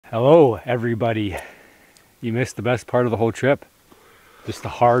Hello everybody. You missed the best part of the whole trip. Just a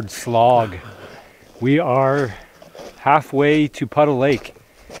hard slog. We are halfway to Puddle Lake.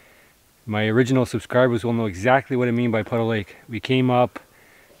 My original subscribers will know exactly what I mean by Puddle Lake. We came up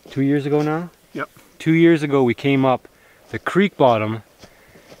 2 years ago now? Yep. 2 years ago we came up the creek bottom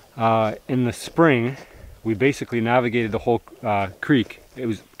in the spring. We basically navigated the whole creek. It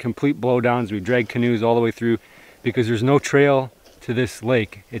was complete blowdowns. We dragged canoes all the way through because there's no trail to this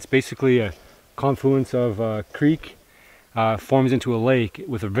lake. It's basically a confluence of a creek, forms into a lake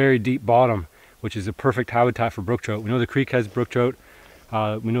with a very deep bottom, which is a perfect habitat for brook trout. We know the creek has brook trout.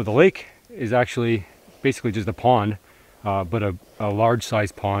 We know the lake is actually basically just a pond, but a large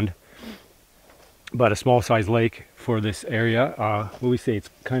sized pond, but a small sized lake for this area. What do we say?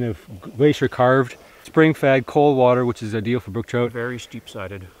 It's kind of glacier carved, spring fed, cold water, which is ideal for brook trout. Very steep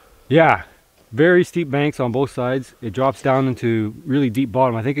sided. Yeah. Very steep banks on both sides. It drops down into really deep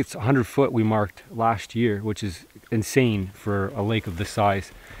bottom. I think it's 100 foot we marked last year, which is insane for a lake of this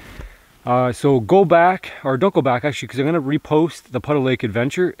size. So go back, or don't go back actually, because I'm going to repost the Puddle Lake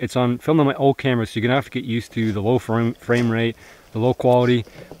adventure. It's filmed on my old camera, so you're going to have to get used to the low frame rate, the low quality,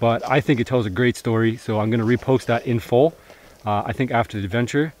 but I think it tells a great story, so I'm going to repost that in full, I think after the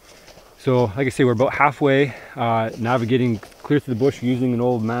adventure. So like I say, we're about halfway, navigating clear through the bush using an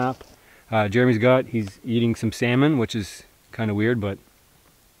old map. He's eating some salmon, which is kind of weird, but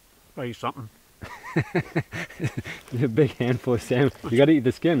I eat something. A big handful of salmon. You got to eat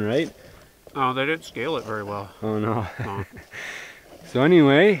the skin, right? Oh, they didn't scale it very well. Oh no. Oh. So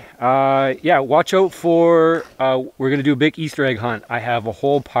anyway, yeah, watch out for, we're going to do a big Easter egg hunt. I have a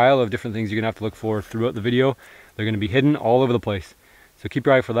whole pile of different things you're going to have to look for throughout the video. They're going to be hidden all over the place. So keep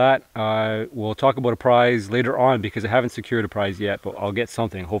your eye for that. We'll talk about a prize later on because I haven't secured a prize yet, but I'll get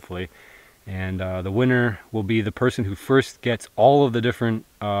something hopefully. And the winner will be the person who first gets all of the different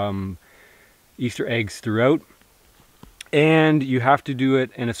Easter eggs throughout. And you have to do it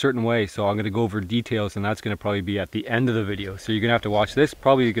in a certain way. So I'm going to go over details, and that's going to probably be at the end of the video. So you're going to have to watch this.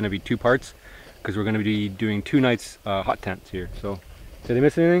 Probably going to be 2 parts because we're going to be doing 2 nights hot tents here. So did I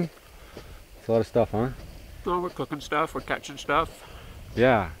miss anything? It's a lot of stuff, huh? No, we're cooking stuff. We're catching stuff.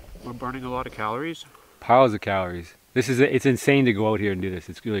 Yeah. We're burning a lot of calories. Piles of calories. It's insane to go out here and do this.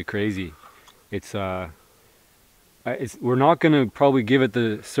 It's really crazy. We're not going to probably give it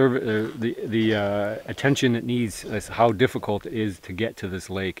the attention it needs as how difficult it is to get to this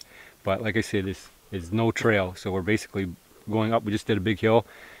lake. But like I said, this is no trail, so we're basically going up. We just did a big hill,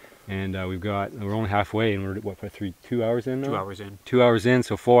 and we're only halfway, and we're what, 2 hours in now? 2 hours in. 2 hours in,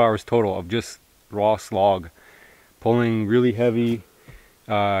 so 4 hours total of just raw slog, pulling really heavy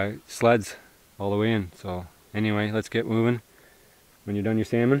sleds all the way in. So anyway, let's get moving. When you're done your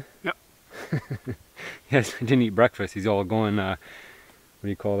salmon? Yep. Yes, I didn't eat breakfast. He's all going, what do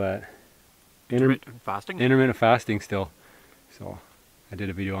you call that? Intermittent fasting? Intermittent fasting still. So I did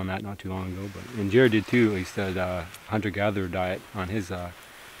a video on that not too long ago. And Jared did too. He said hunter-gatherer diet on his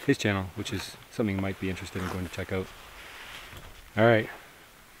channel, which is something you might be interested in going to check out. All right.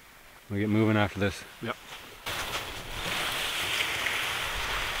 We'll get moving after this. Yep.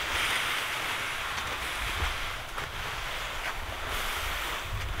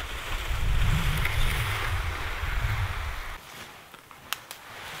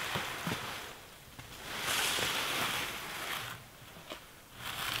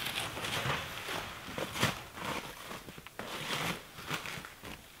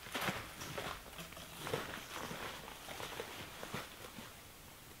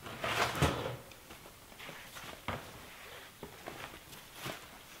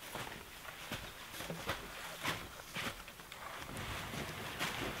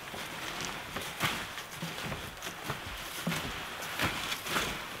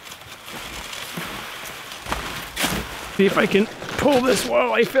 See if I can pull this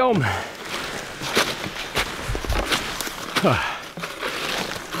while I film.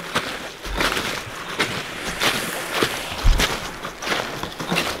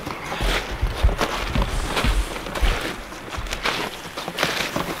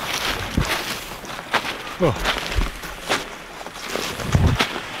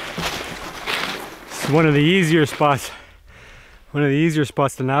 It's one of the easier spots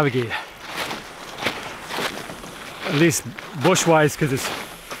to navigate. At least bush-wise, because it's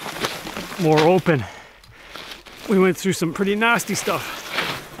more open. We went through some pretty nasty stuff.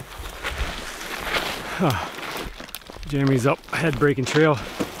 Jeremy's up ahead breaking trail.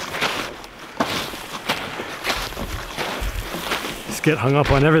 Just get hung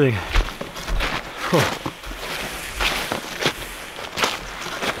up on everything.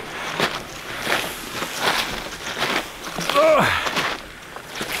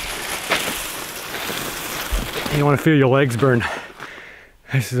 You want to feel your legs burn.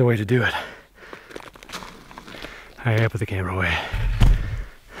 This is the way to do it. I put the camera away.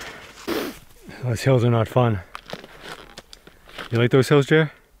 Those hills are not fun. You like those hills,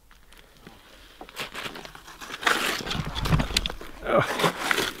 Jer? Oh.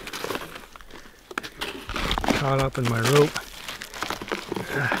 Caught up in my rope.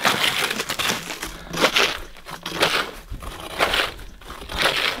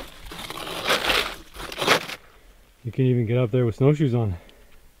 You can't even get up there with snowshoes on.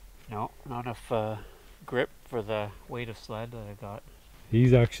 No, not enough grip for the weight of sled that I got.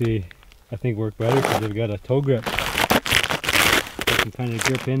 These actually, I think, work better because they've got a toe grip. You can kind of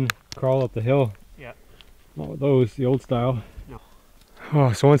grip in, crawl up the hill. Yeah. Not with those, the old style. No.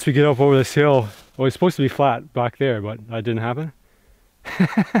 Oh, so once we get up over this hill, well, it's supposed to be flat back there, but that didn't happen. I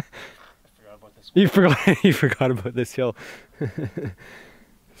forgot about this one. You forgot about this hill. It's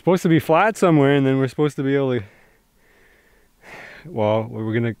supposed to be flat somewhere, and then we're supposed to be able to. Well,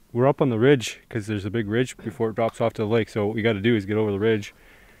 we're up on the ridge because there's a big ridge before it drops off to the lake. So what we got to do is get over the ridge,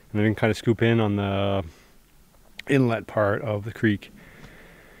 and then we can kind of scoop in on the inlet part of the creek.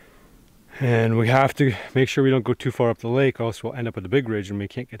 And we have to make sure we don't go too far up the lake, else we'll end up at the big ridge, and we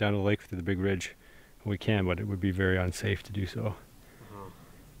can't get down to the lake through the big ridge. We can, but it would be very unsafe to do so.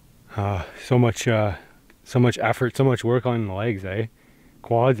 So much effort, so much work on the legs, eh?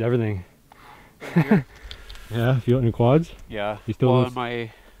 Quads, everything. Yeah, feel it in your quads? Yeah. You still well, on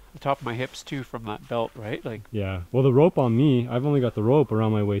the top of my hips too from that belt, right? Like. Yeah. Well, the rope on me, I've only got the rope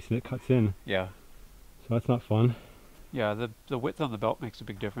around my waist and it cuts in. Yeah. So that's not fun. Yeah, the width on the belt makes a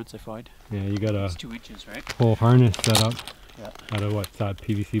big difference, I find. Yeah, you got It's 2 inches, right? whole harness set up. Yeah. Out of what's that,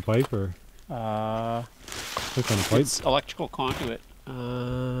 PVC pipe or? What kind of pipe? It's electrical conduit. I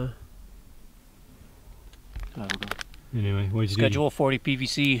don't know. Anyway, what did you do? Schedule 40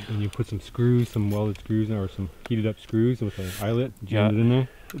 PVC. And you put some screws, some welded screws, or some heated up screws with an eyelet, Yeah. jammed it in there.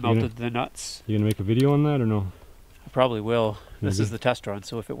 Melted the nuts. You gonna make a video on that or no? I probably will. This Maybe. is the test run,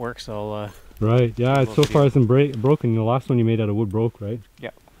 so if it works, I'll. Right. Yeah. It's so far hasn't broken. The last one you made out of wood broke, right?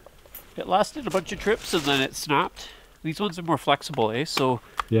 Yeah. It lasted a bunch of trips and then it snapped. These ones are more flexible, eh? So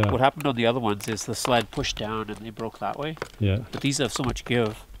Yeah. what happened on the other ones is the sled pushed down and they broke that way. Yeah. But these have so much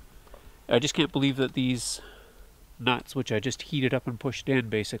give. I just can't believe that these nuts, which I just heated up and pushed in,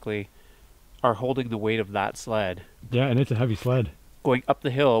 basically, are holding the weight of that sled. Yeah, and it's a heavy sled. Going up the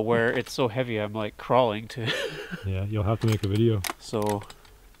hill where it's so heavy, I'm like crawling to. Yeah, you'll have to make a video. So.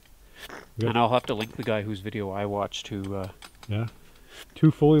 Yep. And I'll have to link the guy whose video I watched to. Yeah.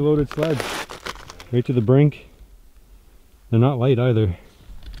 2 fully loaded sleds. Right to the brink. They're not light either.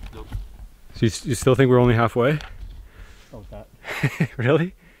 Nope. So you still think we're only halfway? Oh, that.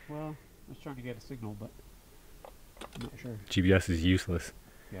 Really? Well, I was trying to get a signal, but I'm not sure. GPS is useless.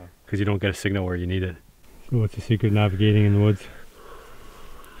 Yeah. Because you don't get a signal where you need it. So what's the secret of navigating in the woods?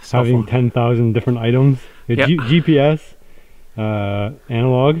 Cell Having phone. 10,000 different items. Yep. GPS,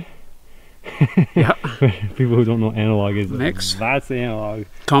 analog. Yeah. People who don't know analog is Mix. That's the analog.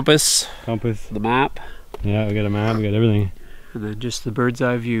 Compass, Compass. the map, Yeah, we got a map. We got everything. and then just the bird's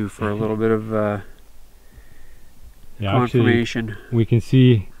eye view for a little bit of Yeah, confirmation. actually, we can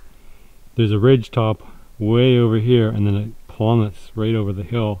see there's a ridge top way over here, and then it plummets right over the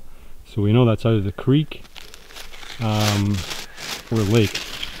hill. So we know that's either the creek or lake.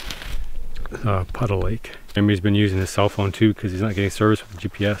 Puddle Lake. Emery's been using his cell phone too because he's not getting service with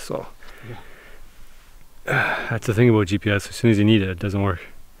GPS. So that's the thing about GPS. As soon as you need it, it doesn't work.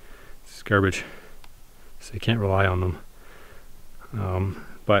 It's garbage. So you can't rely on them.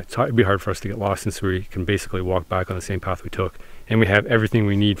 But it'd be hard for us to get lost since we can basically walk back on the same path we took, and we have everything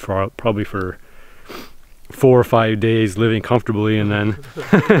we need for probably for 4 or 5 days living comfortably, and then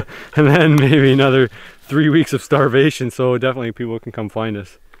and then maybe another 3 weeks of starvation. So definitely people can come find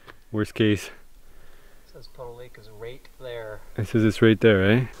us. Worst case. It says Puddle Lake is right there. It says it's right there,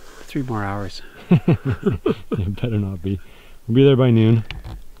 eh? 3 more hours. It better not be. We'll be there by noon.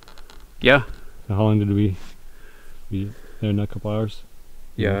 Yeah. So how long did we be there? In a couple hours?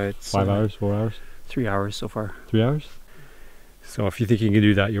 Yeah, it's 5 hours, 4 hours, 3 hours so far. 3 hours. So if you think you can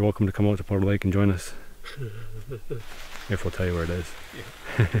do that, you're welcome to come out to Puddle Lake and join us. If we'll tell you where it is.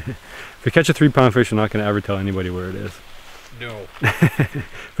 Yeah. If we catch a 3-pound fish, we're not going to ever tell anybody where it is. No.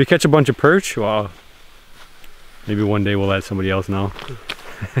 If we catch a bunch of perch, well, maybe one day we'll let somebody else know.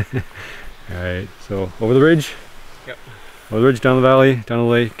 Alright, so over the ridge. Yep. Over the ridge, down the valley, down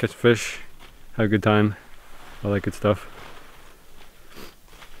the lake, catch fish, have a good time, all that good stuff.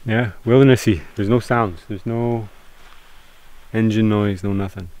 Yeah, wildernessy. There's no sounds. There's no engine noise, no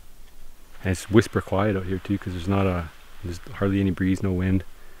nothing. And it's whisper quiet out here too, because there's hardly any breeze, no wind.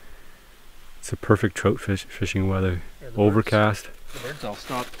 It's a perfect trout fishing weather. Yeah, the Overcast. The birds all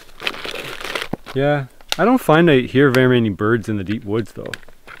stopped. Yeah, I don't find I hear very many birds in the deep woods though.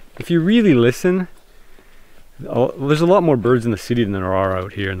 If you really listen, there's a lot more birds in the city than there are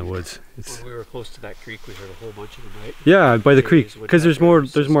out here in the woods. When we were close to that creek, we heard a whole bunch of them, right? Yeah, by the creek, There's because there's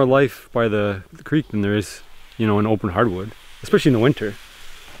woodpeckers, more life by the creek than there is, you know, in open hardwood, especially in the winter.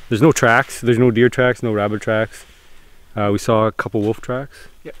 There's no tracks. There's no deer tracks, no rabbit tracks. We saw a couple wolf tracks.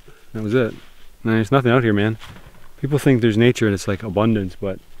 Yep. That was it. And there's nothing out here, man. People think there's nature and it's like abundance,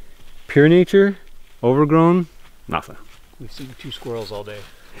 but pure nature, overgrown, nothing. We've seen 2 squirrels all day.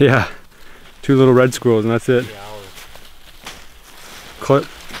 Yeah, 2 little red squirrels and that's it. 3 hours.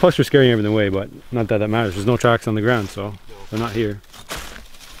 Plus we're scaring everything away, but not that matters. There's no tracks on the ground, so they're not here.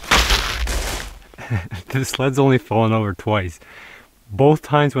 The sled's only fallen over twice. Both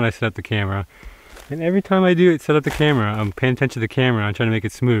times when I set up the camera. And every time I do set up the camera, I'm paying attention to the camera, I'm trying to make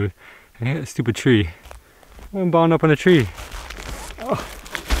it smooth. I hit a stupid tree. I'm bound up on a tree. Oh.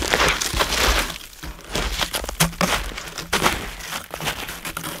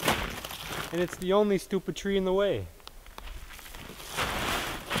 And it's the only stupid tree in the way.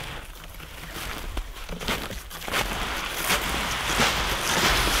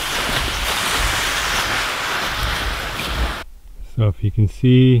 So if you can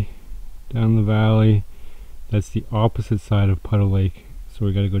see down the valley, that's the opposite side of Puddle Lake. So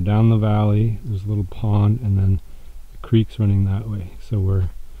we got to go down the valley, there's a little pond, and then the creek's running that way. So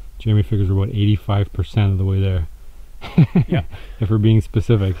Jeremy figures we're about 85% of the way there. Yeah. If we're being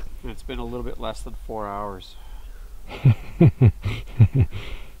specific. It's been a little bit less than 4 hours. It's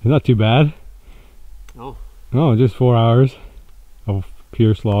not too bad. No. Oh, just 4 hours of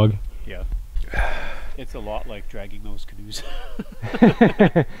pure slog. Yeah. It's a lot like dragging those canoes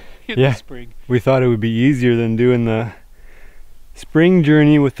in Yeah. the spring. We thought it would be easier than doing the spring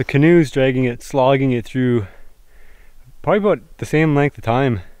journey with the canoes, dragging it, slogging it through probably about the same length of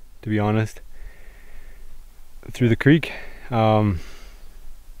time, to be honest, through the creek. And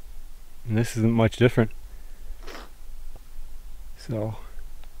this isn't much different. So,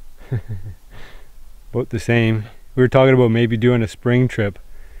 about the same. We were talking about maybe doing a spring trip,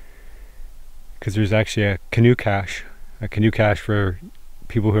 because there's actually a canoe cache. A canoe cache for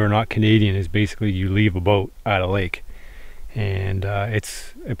people who are not Canadian is basically you leave a boat at a lake, and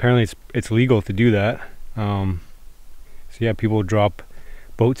it's apparently it's legal to do that. So yeah, people drop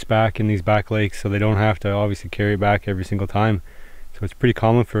boats back in these back lakes, so they don't have to obviously carry it back every single time. So it's pretty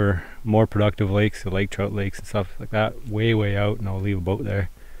common for more productive lakes, the lake trout lakes and stuff like that, way out, and I'll leave a boat there.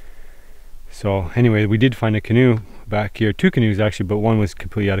 So anyway, we did find a canoe back here, 2 canoes actually, but one was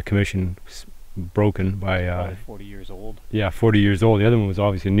completely out of commission, broken by Probably 40 years old. Yeah, 40 years old. The other one was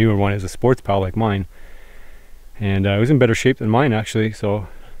obviously a newer one. It was a sports pal like mine, and it was in better shape than mine actually, so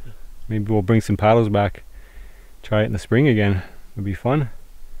maybe we'll bring some paddles back, try it in the spring again. It'd be fun.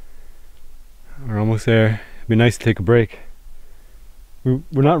 We're almost there. It'd be nice to take a break. We're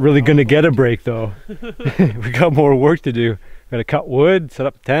not really gonna get a break though. We got more work to do. Gotta cut wood, set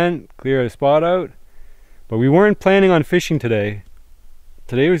up a tent, clear a spot out, but we weren't planning on fishing today.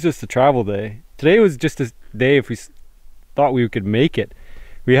 Today was just a travel day. Today was just a day if we thought we could make it.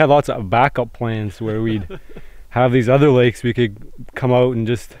 We had lots of backup plans where we'd have these other lakes we could come out and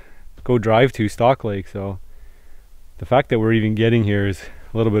just go drive to, Stock Lake. So the fact that we're even getting here is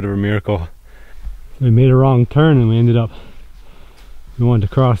a little bit of a miracle. We made a wrong turn and we wanted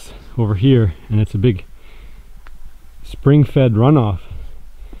to cross over here, and it's a big spring-fed runoff.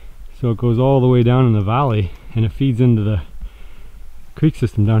 So it goes all the way down in the valley and it feeds into the creek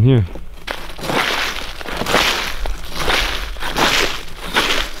system down here.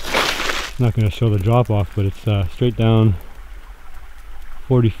 I'm not going to show the drop off, but it's straight down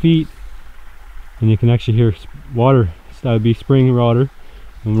 40 feet, and you can actually hear water. That would be spring water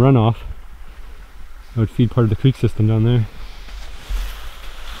and runoff. That would feed part of the creek system down there.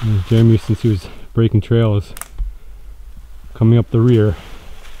 And Jeremy, since he was breaking trail, is coming up the rear.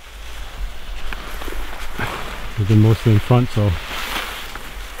 We've been mostly in front, so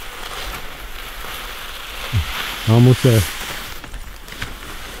almost there.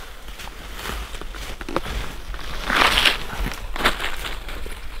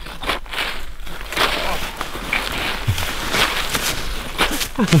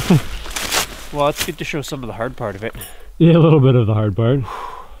 Well, it's good to show some of the hard part of it. Yeah, a little bit of the hard part.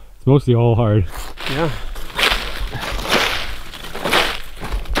 It's mostly all hard. Yeah.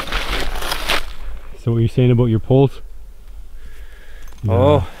 So what you're saying about your poles?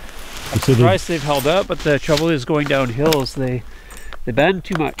 Oh, I'm surprised they've held up, but the trouble is going down hills, they bend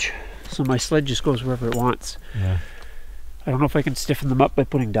too much. So my sled just goes wherever it wants. Yeah. I don't know if I can stiffen them up by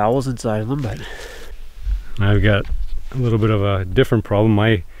putting dowels inside of them, but I've got a little bit of a different problem.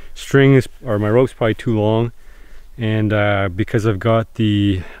 My string is, or my rope's probably too long, and because I've got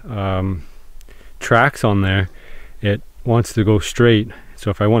the tracks on there, it wants to go straight. So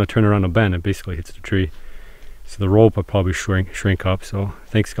if I want to turn around a bend, it basically hits the tree. So the rope will probably shrink up. So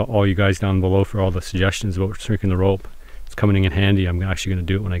thanks to all you guys down below for all the suggestions about shrinking the rope. It's coming in handy. I'm actually going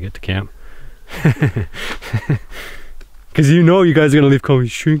to do it when I get to camp. Because you know you guys are going to leave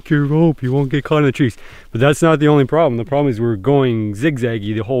comments, shrink your rope, you won't get caught in the trees. But that's not the only problem. The problem is we're going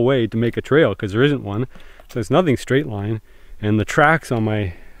zigzaggy the whole way to make a trail because there isn't one. So it's nothing straight line. And the tracks on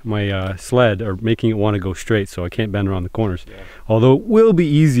my sled are making it want to go straight, so I can't bend around the corners. Yeah. Although it will be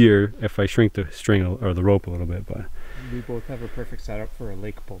easier if I shrink the string or the rope a little bit. But we both have a perfect setup for a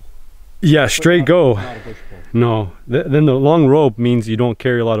lake pull. Yeah, straight go. Not a bush pull. No, then the long rope means you don't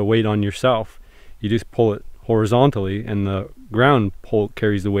carry a lot of weight on yourself. You just pull it horizontally, and the ground pull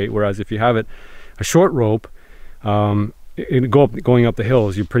carries the weight. Whereas if you have it a short rope, going up the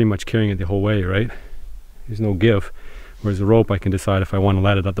hills, you're pretty much carrying it the whole way, right? There's no give. Whereas the rope, I can decide if I want to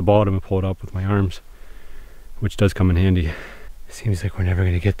let it at the bottom and pull it up with my arms, which does come in handy. Seems like we're never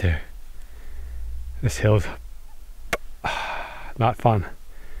going to get there. This hill's not fun,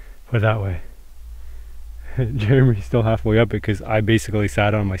 put it that way. Jeremy's still halfway up because I basically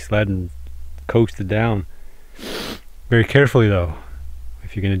sat on my sled and coasted down. Very carefully though,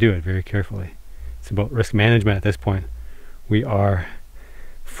 if you're going to do it, very carefully. It's about risk management at this point. We are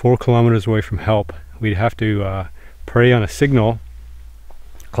 4 kilometers away from help. We'd have to pray on a signal,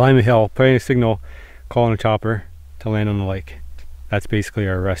 climb a hill, pray on a signal, call on a chopper to land on the lake. That's basically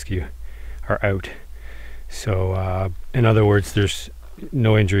our rescue, our out. So in other words, there's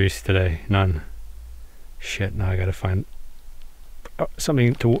no injuries today, none. Shit, now I gotta find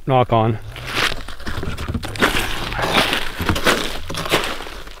something to knock on.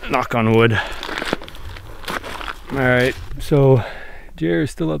 Knock on wood. Alright, so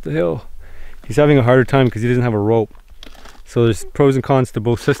Jerry's still up the hill. He's having a harder time because he doesn't have a rope. So there's pros and cons to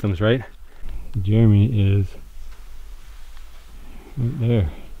both systems, right? Jeremy is right there.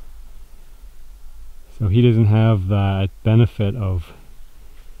 So he doesn't have that benefit of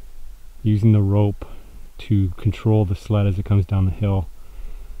using the rope to control the sled as it comes down the hill.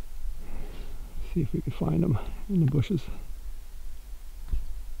 Let's see if we can find him in the bushes.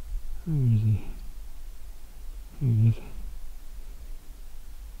 Where is he? There he is.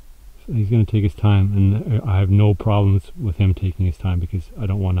 So he's going to take his time, and I have no problems with him taking his time because I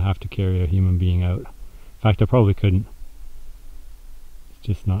don't want to have to carry a human being out. In fact, I probably couldn't. It's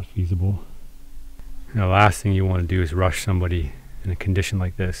just not feasible. The last thing you want to do is rush somebody in a condition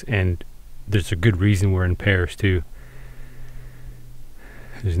like this, and there's a good reason we're in pairs too.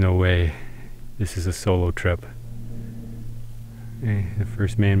 There's no way this is a solo trip. Hey, the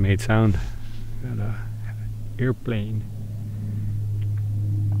first man-made sound. Got an airplane.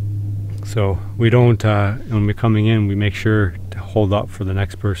 So we don't, when we're coming in, we make sure to hold up for the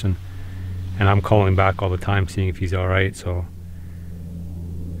next person. And I'm calling back all the time, seeing if he's alright, so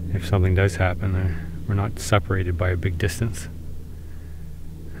if something does happen, we're not separated by a big distance.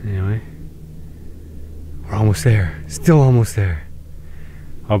 Anyway, we're almost there, still almost there.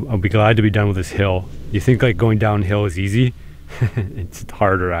 I'll be glad to be done with this hill. You think like going downhill is easy? It's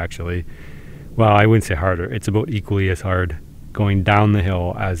harder actually. Well, I wouldn't say harder, it's about equally as hard going down the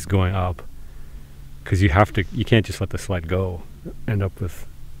hill as going up, because you can't just let the sled go, end up with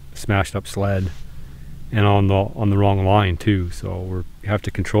a smashed up sled and on the wrong line too. So you have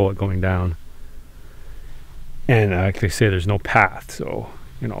to control it going down, and like they say, there's no path, so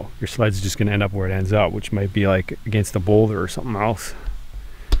you know your sled's just going to end up where it ends up, which might be like against a boulder or something else.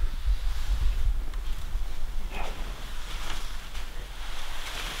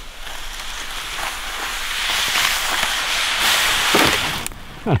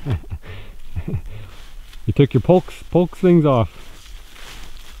 You took your pokes things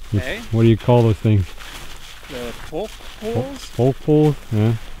off. Okay. What do you call those things? The poke poles? Poke poles?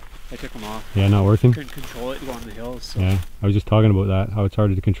 Yeah. I took them off. Yeah, not working? Couldn't control it going the hills. So. Yeah, I was just talking about that, how it's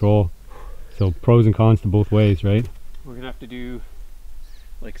harder to control. So pros and cons to both ways, right? We're going to have to do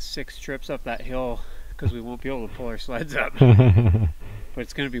like 6 trips up that hill because we won't be able to pull our sleds up. But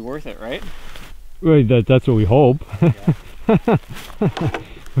it's going to be worth it, right? Right, that's what we hope. Yeah.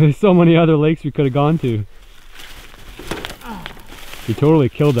 There's so many other lakes we could have gone to. We totally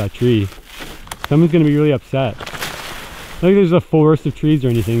killed that tree. Someone's going to be really upset. I don't think there's a forest of trees or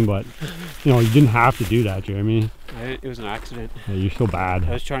anything, but you know, you didn't have to do that, Jeremy. It was an accident. Yeah, you're so bad.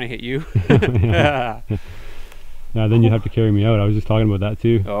 I was trying to hit you. Yeah, then you'd have to carry me out. I was just talking about that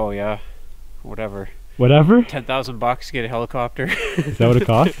too. Oh yeah, whatever. Whatever? 10,000 bucks to get a helicopter. Is that what it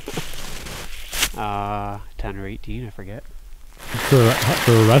costs? 10 or 18, I forget. For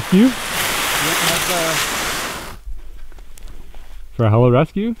a rescue? For a heli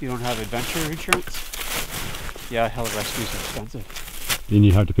rescue? You don't have adventure insurance? Yeah, heli rescues are expensive. Then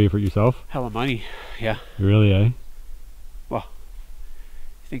you have to pay for it yourself? Hella money, yeah. Really, eh? Well,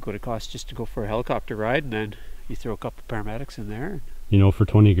 you think what it costs just to go for a helicopter ride, and then you throw a couple paramedics in there. You know, for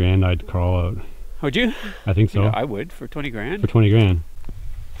 20 grand I'd crawl out. Would you? I think so. Yeah, I would, for 20 grand. For 20 grand.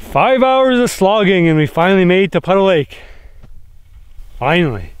 5 hours of slogging and we finally made it to Puddle Lake.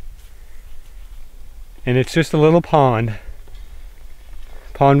 Finally. And it's just a little pond.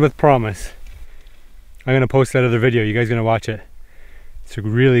 Pond with promise. I'm gonna post that other video, you guys gonna watch it. It's a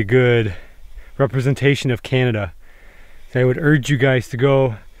really good representation of Canada. So I would urge you guys to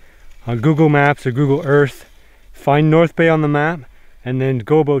go on Google Maps or Google Earth, find North Bay on the map, and then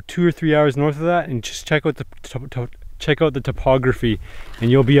go about 2 or 3 hours north of that and just check out the topography,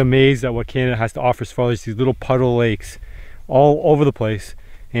 and you'll be amazed at what Canada has to offer as far as these little puddle lakes all over the place.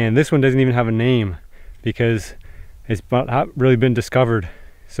 And this one doesn't even have a name because it's not really been discovered.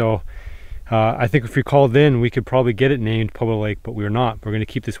 So I think if we called in, we could probably get it named Puddle Lake, but we're not. We're going to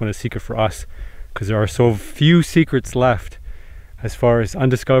keep this one a secret for us because there are so few secrets left as far as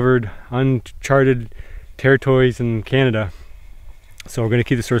undiscovered, uncharted territories in Canada. So we're going to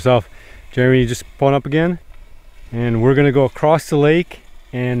keep this to ourselves. Jeremy, just pulling up again, and we're going to go across the lake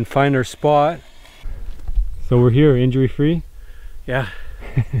and find our spot. So we're here, injury free. Yeah.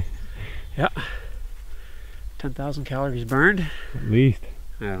 Yeah. 10,000 calories burned. At least.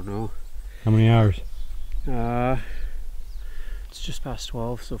 I don't know. How many hours? It's just past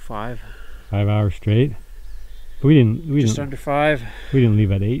 12, so 5. 5 hours straight. But we didn't. Under 5. We didn't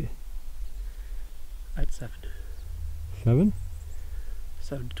leave at 8. At 7. 7?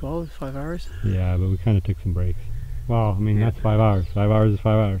 7 to 12, 5 hours. Yeah, but we kind of took some breaks. Wow, I mean, Yeah. that's 5 hours. 5 hours is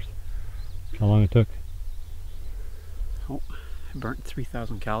 5 hours. How long it took? Oh, I burnt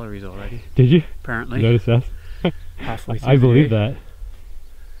 3,000 calories already. Did you? Apparently. Notice that? Halfway through I the believe day. that.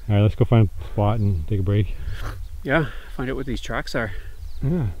 All right, let's go find a spot and take a break. Yeah, find out what these tracks are.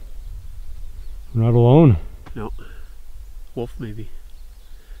 Yeah. We're not alone. No. Wolf, maybe.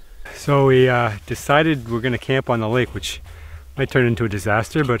 So we decided we're going to camp on the lake, which might turn into a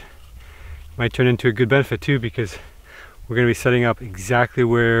disaster, but might turn into a good benefit too, because we're going to be setting up exactly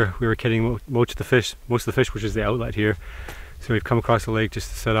where we were catching most of the fish, which is the outlet here. So we've come across the lake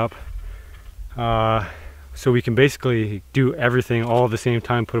just to set up. So we can basically do everything all at the same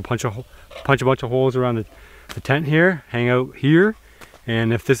time, put a bunch of holes around the tent here, hang out here,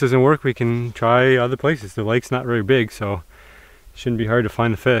 and if this doesn't work, we can try other places. The lake's not very big, so it shouldn't be hard to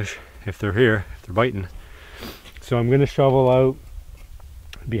find the fish if they're here, if they're biting. So I'm going to shovel out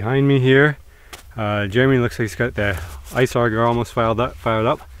behind me here. Jeremy looks like he's got the ice auger almost fired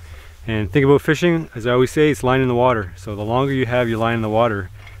up. And think about fishing, as I always say, it's line in the water. So the longer you have your line in the water,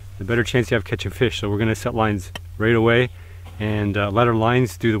 the better chance you have catching fish. So we're going to set lines right away and let our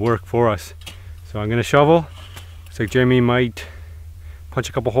lines do the work for us. So I'm going to shovel. Looks like Jeremy might punch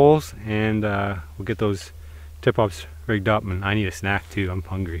a couple holes, and we'll get those tip-ups rigged up. And I need a snack too, I'm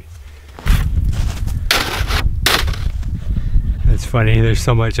hungry. It's funny, there's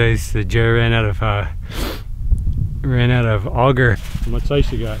so much ice that Jerry ran out of auger. How much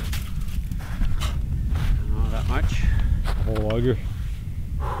ice you got? Not that much. A whole auger.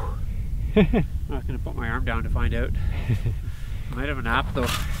 I'm not going to put my arm down to find out. I might have a nap though.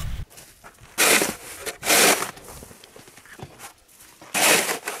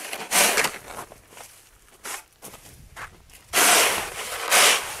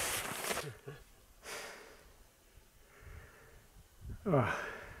 Oh,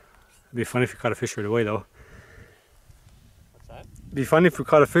 it'd be funny if we caught a fish right away though. What's that? It'd be funny if we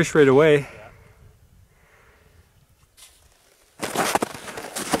caught a fish right away. Yeah.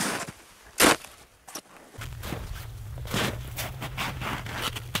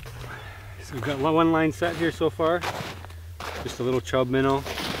 So we've got one line set here so far. Just a little chub minnow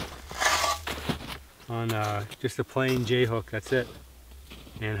on just a plain J hook, that's it.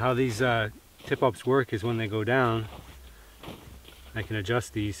 And how these tip-ups work is when they go down, I can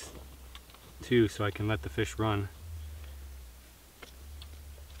adjust these too, so I can let the fish run.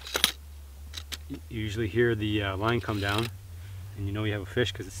 You usually hear the line come down, and you know you have a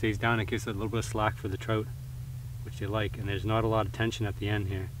fish because it stays down. It gives it a little bit of slack for the trout, which they like, and there's not a lot of tension at the end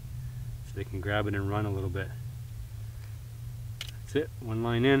here, so they can grab it and run a little bit. That's it, one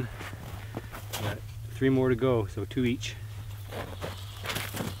line in. Got 3 more to go, so 2 each.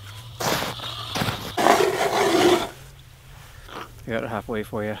 I got it halfway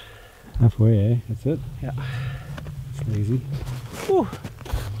for you. Halfway, eh? That's it? Yeah. It's lazy. Whew.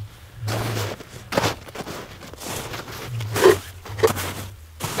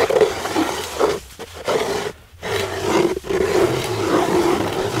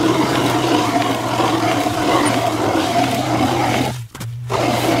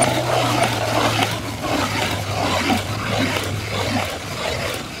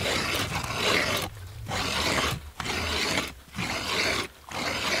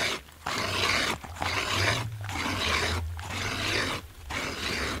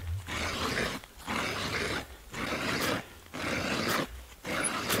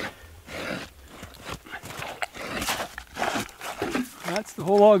 That's the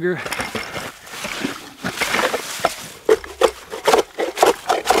whole auger.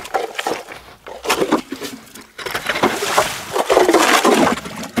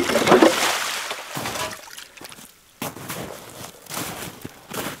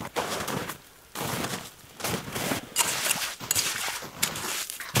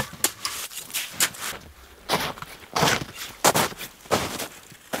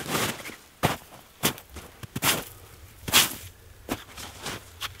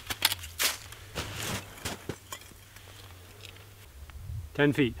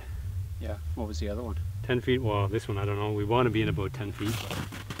 $10 feet. Yeah. What was the other one? 10 feet, well this one I don't know, we want to be in about 10 feet.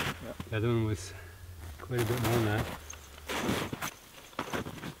 Yep. The other one was quite a bit more than that.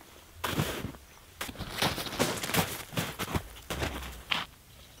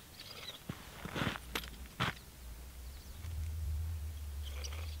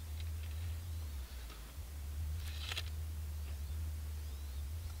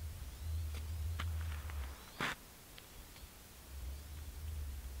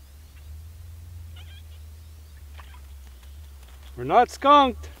 We're not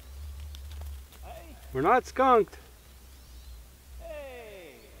skunked. Hey. We're not skunked.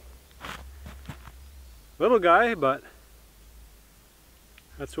 Hey. Little guy, but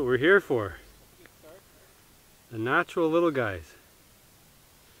that's what we're here for. The natural little guys.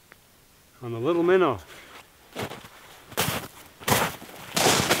 On the little minnow.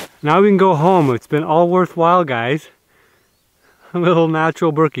 Now we can go home. It's been all worthwhile, guys. A little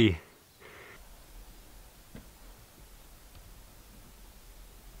natural brookie.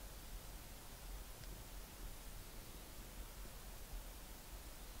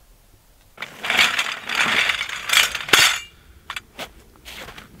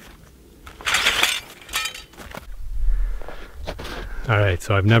 Alright,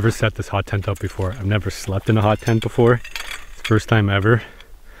 so I've never set this hot tent up before. I've never slept in a hot tent before. It's the first time ever.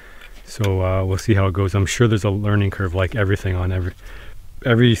 So we'll see how it goes. I'm sure there's a learning curve, like everything on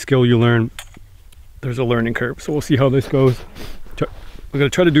every skill you learn, there's a learning curve. So we'll see how this goes. I'm going to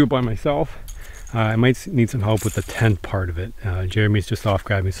try to do it by myself. I might need some help with the tent part of it. Jeremy's just off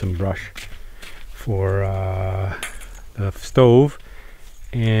grabbing some brush for the stove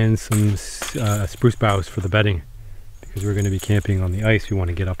and some spruce boughs for the bedding. Because we're going to be camping on the ice, we want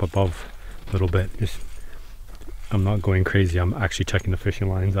to get up above a little bit. I'm not going crazy, I'm actually checking the fishing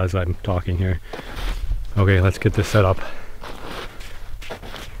lines as I'm talking here. Okay, let's get this set up.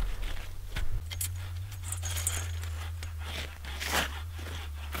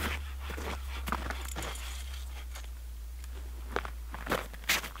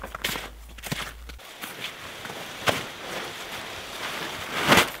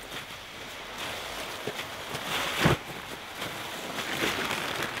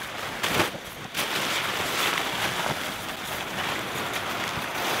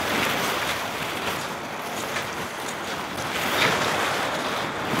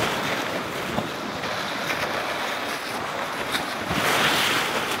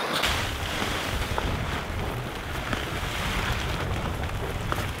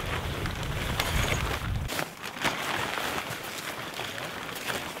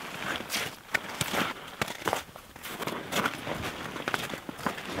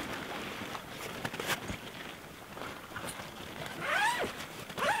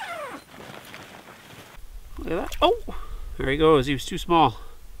 Look at that. Oh! There he goes. He was too small.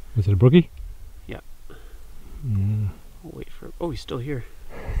 Was it a brookie? Yeah. Yeah. I'll wait for... Oh, he's still here.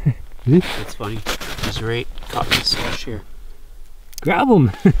 Is he? That's funny. He's right. Copious slush here. Grab him!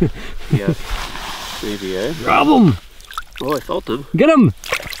 Yeah. Maybe, eh? Grab him! Oh, I felt him. Get him!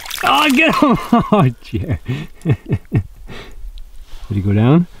 Oh, get him! Oh, dear. Did he go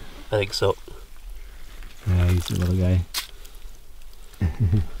down? I think so. Yeah, he's a little guy.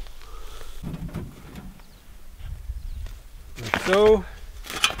 Like so.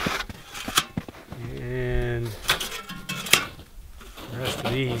 And the rest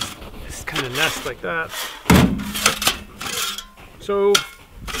of these just kind of nest like that. So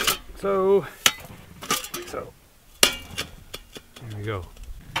So, like so. There we go.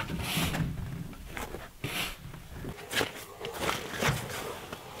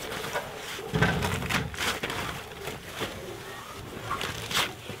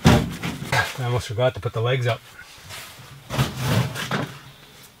 I almost forgot to put the legs up.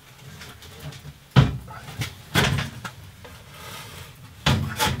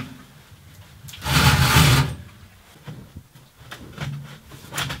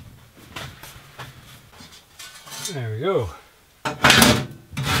 There we go.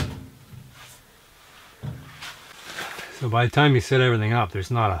 So by the time you set everything up, there's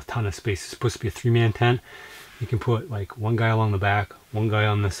not a ton of space. It's supposed to be a 3-man tent. You can put like one guy along the back, one guy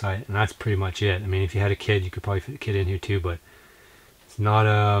on this side, and that's pretty much it. I mean, if you had a kid, you could probably fit a kid in here too, but it's not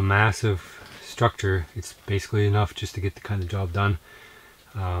a massive structure. It's basically enough just to get the kind of job done.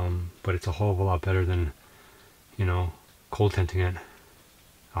 But it's a whole of a lot better than, you know, cold tenting it.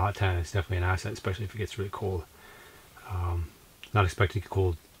 A hot tent is definitely an asset, especially if it gets really cold. Not expecting it to get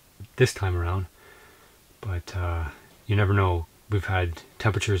cold this time around, but you never know. We've had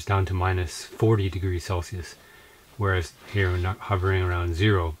temperatures down to minus 40 degrees Celsius, whereas here we're not hovering around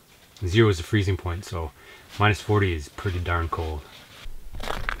 0. 0 is the freezing point, so minus 40 is pretty darn cold.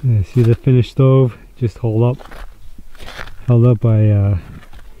 Yeah, see the finished stove just held up by a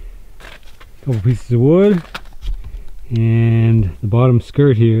couple pieces of wood, and the bottom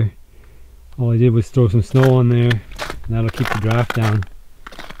skirt here, all I did was throw some snow on there, and that'll keep the draft down.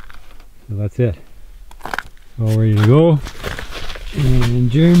 So that's it. All ready to go.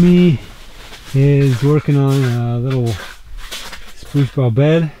 And Jeremy is working on a little spruce bough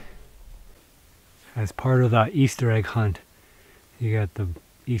bed as part of that Easter egg hunt. You got the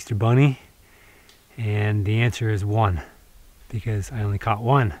Easter bunny, and the answer is 1, because I only caught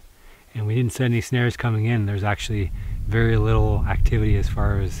 1, and we didn't set any snares coming in. There's actually very little activity as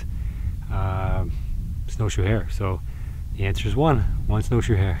far as snowshoe hare, so the answer is 1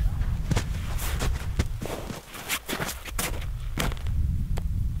 snowshoe hare.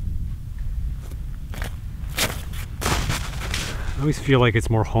 I always feel like it's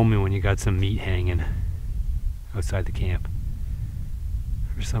more homey when you got some meat hanging outside the camp.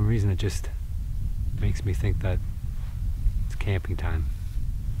 For some reason it just makes me think that it's camping time.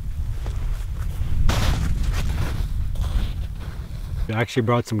 I actually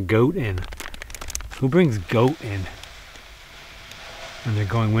brought some goat in. Who brings goat in when they're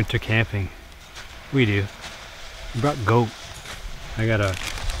going winter camping? We do. We brought goat. I got a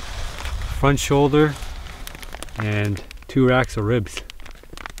front shoulder and 2 racks of ribs.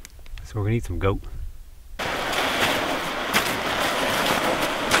 So we're gonna eat some goat.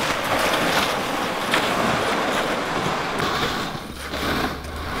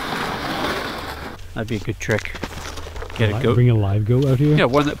 That'd be a good trick. Get a goat. Bring a live goat out here? Yeah,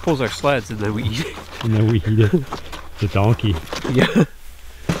 one that pulls our sleds and then we eat it. And then we eat it. The donkey. Yeah.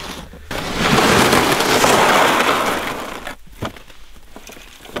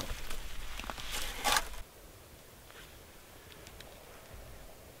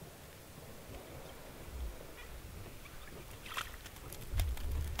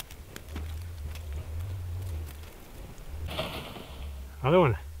 Another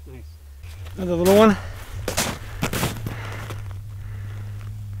one. Nice. Another little one.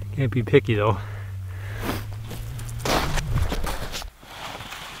 Can't be picky though.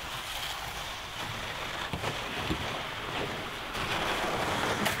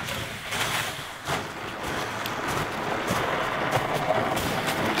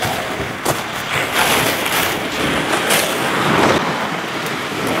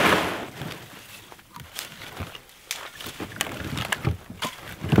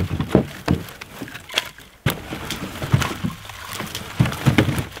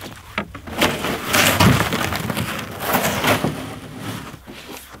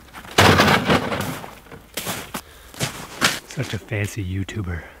 Such a fancy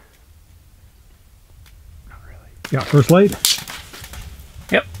YouTuber. Not really. Yeah, first light?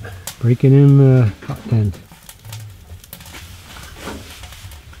 Yep. Breaking in the hot tent.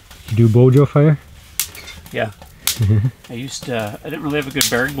 You do Bojo fire? Yeah. I didn't really have a good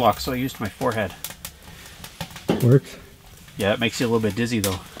bearing block, so I used my forehead. Works? Yeah, it makes you a little bit dizzy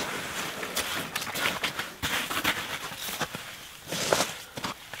though.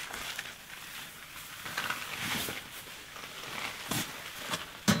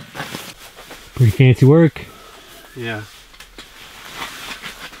 Pretty fancy work. Yeah.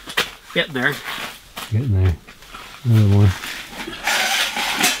 Getting there. Getting there. Another more.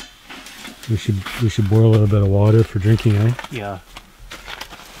 We should boil a little bit of water for drinking, eh? Yeah.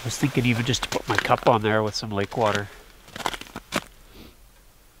 I was thinking even just to put my cup on there with some lake water.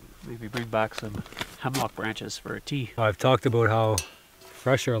 Maybe bring back some hemlock branches for a tea. I've talked about how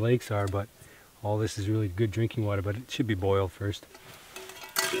fresh our lakes are, but all this is really good drinking water, but it should be boiled first.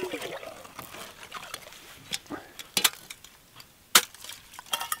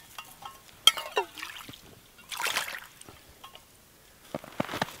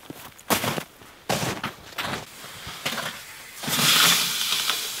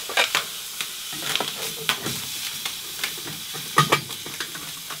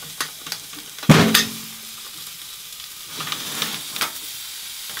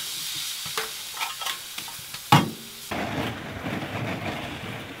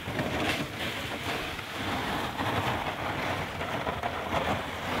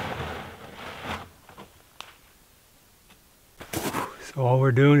 So all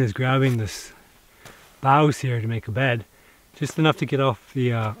we're doing is grabbing this boughs here to make a bed, just enough to get off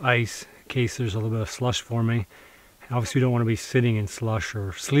the ice in case there's a little bit of slush forming. Obviously we don't want to be sitting in slush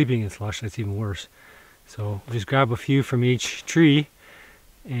or sleeping in slush, that's even worse. So just grab a few from each tree,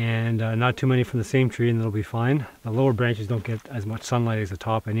 and not too many from the same tree, and it'll be fine. The lower branches don't get as much sunlight as the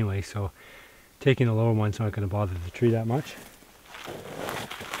top anyway, so taking the lower one's not going to bother the tree that much.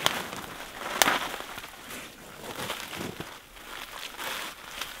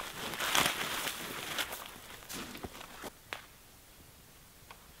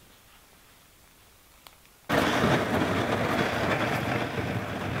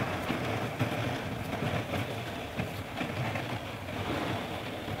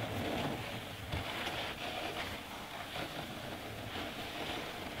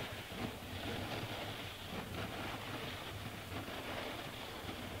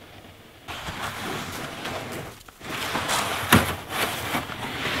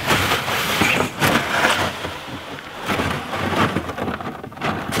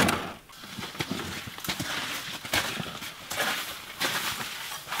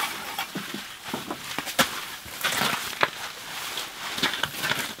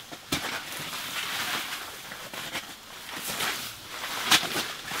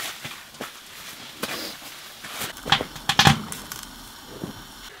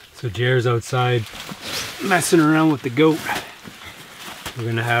 So Jer's outside messing around with the goat. We're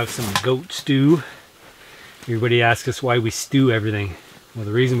gonna have some goat stew. Everybody asks us why we stew everything. Well,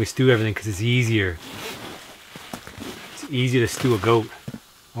 the reason we stew everything because it's easier. It's easy to stew a goat.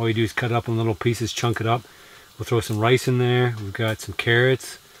 All you do is cut it up in little pieces, chunk it up. We'll throw some rice in there. We've got some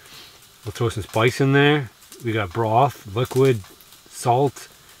carrots. We'll throw some spice in there. We got broth, liquid, salt,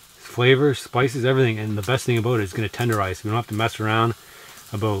 flavor, spices, everything. And the best thing about it is going to tenderize. We don't have to mess around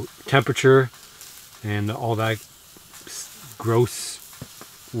about temperature and all that gross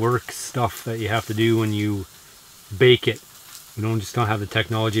work stuff that you have to do when you bake it. We don't have the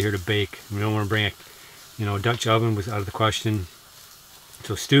technology here to bake. We don't want to bring a, Dutch oven was out of the question.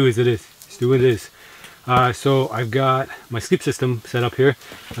 So stew as it is. Stew it is. So I've got my sleep system set up here.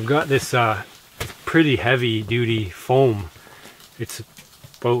 I've got this pretty heavy duty foam. It's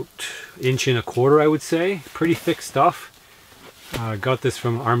about 1.25 inches, I would say. Pretty thick stuff. Got this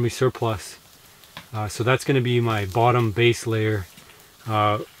from Army Surplus. So that's going to be my bottom base layer.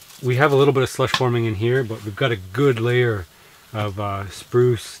 We have a little bit of slush forming in here, but we've got a good layer of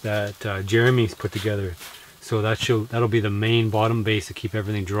spruce that Jeremy's put together. So that'll be the main bottom base to keep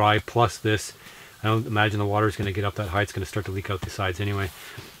everything dry, plus this. I don't imagine the water is going to get up that high. It's going to start to leak out the sides anyway.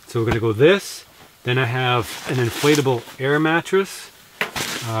 So we're going to go this. Then I have an inflatable air mattress.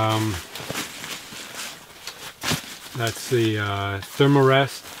 That's the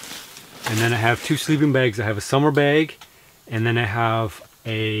Thermarest. And then I have 2 sleeping bags. I have a summer bag, and then I have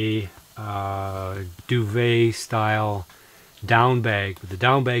a duvet style down bag. But the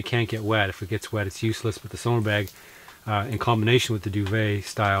down bag can't get wet. If it gets wet, it's useless. But the summer bag, in combination with the duvet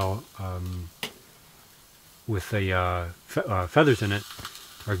style, with the feathers in it,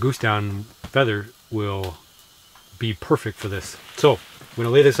 or goose down feather, will be perfect for this. So I'm going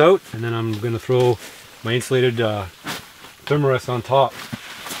to lay this out, and then I'm going to throw my insulated Thermarest on top.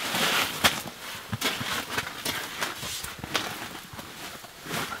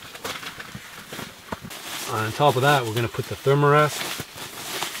 On top of that, we're going to put the Thermarest.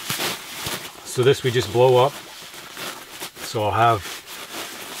 So this we just blow up. So I'll have,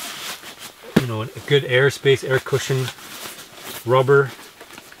 a good airspace, air cushion, rubber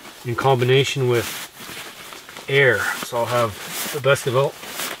in combination with air. So I'll have the best of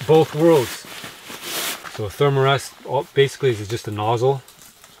both worlds. So a Thermarest basically is just a nozzle,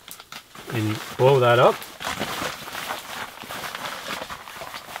 and you blow that up.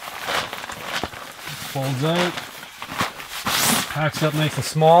 Folds out, packs up nice and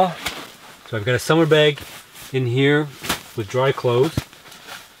small. So I've got a summer bag in here with dry clothes.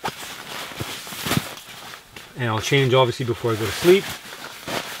 And I'll change obviously before I go to sleep.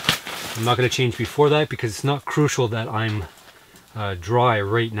 I'm not going to change before that because it's not crucial that I'm dry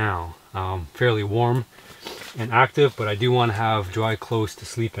right now. Fairly warm and active, but I do want to have dry clothes to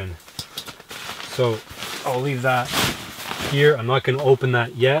sleep in. So I'll leave that here. I'm not going to open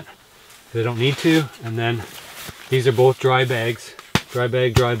that yet because I don't need to. And then these are both dry bags. Dry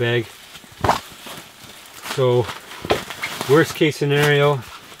bag, dry bag. So worst case scenario,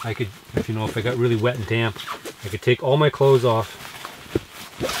 I could, if I got really wet and damp, I could take all my clothes off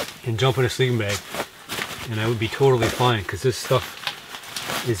and jump in a sleeping bag, and I would be totally fine because this stuff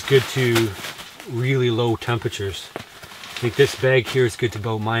is good to really low temperatures. I think this bag here is good to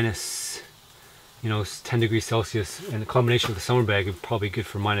about minus, 10 degrees Celsius, and the combination with the summer bag is probably good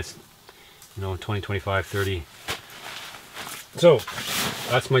for minus, 20, 25, 30. So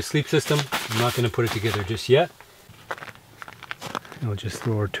that's my sleep system. I'm not going to put it together just yet. I'll just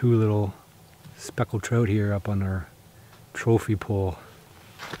throw our 2 little speckled trout here up on our trophy pole.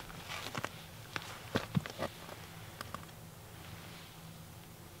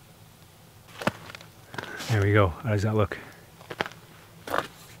 There we go. How does that look?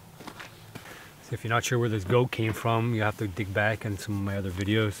 So if you're not sure where this goat came from, you have to dig back in some of my other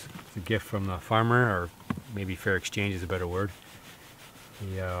videos. It's a gift from the farmer, or maybe fair exchange is a better word.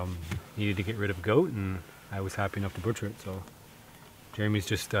 He needed to get rid of a goat, and I was happy enough to butcher it. So Jeremy's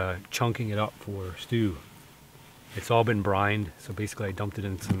just chunking it up for stew. It's all been brined, so basically I dumped it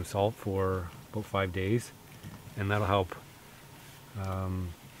in some salt for about 5 days, and that'll help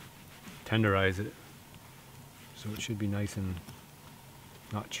tenderize it. So it should be nice and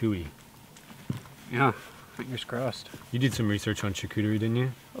not chewy. Yeah, fingers crossed. You did some research on charcuterie, didn't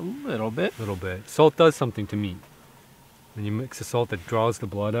you? A little bit. A little bit. Salt does something to meat. When you mix the salt, that draws the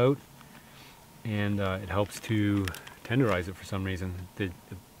blood out, and it helps to tenderize it for some reason. It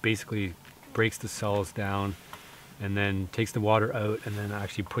basically breaks the cells down and then takes the water out and then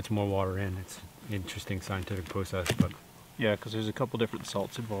actually puts more water in. It's an interesting scientific process, but Yeah, because there's a couple different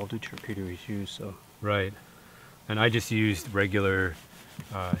salts involved in charcuterie too, so. right. And I just used regular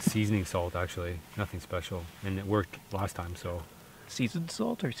seasoning salt, actually, nothing special, and it worked last time. So Seasoned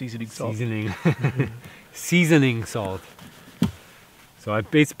salt or seasoning salt? seasoning, seasoning salt. So I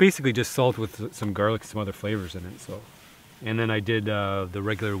basically just salt with some garlic, some other flavors in it. So, and then I did the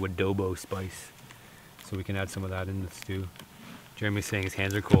regular adobo spice, so we can add some of that in the stew. Jeremy's saying his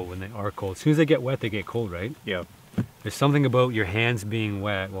hands are cold. When they are cold, as soon as they get wet, they get cold, right? Yeah. There's something about your hands being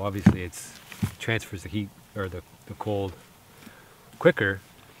wet. Well, obviously it transfers the heat or the cold quicker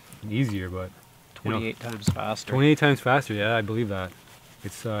and easier, but 28 times faster. 28 times faster, yeah, I believe that.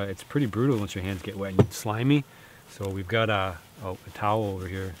 It's pretty brutal once your hands get wet and slimy. So we've got a towel over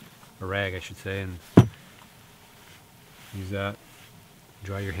here, a rag I should say, and use that,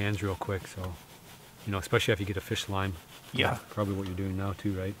 dry your hands real quick. So, especially if you get a fish slime. Yeah. Probably what you're doing now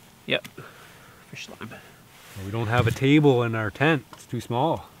too, right? Yep. Fish slime. Well, we don't have a table in our tent, it's too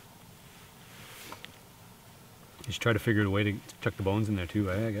small. You should try to figure out a way to chuck the bones in there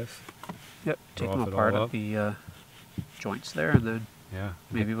too, I guess. Yep. Take Rough them it apart all at up. the joints there, and then Yeah.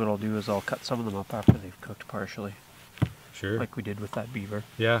 maybe what I'll do is I'll cut some of them up after they've cooked partially, Sure. like we did with that beaver.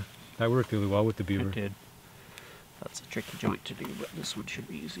 Yeah, that worked really well with the beaver. It did. That's a tricky joint to do, but this one should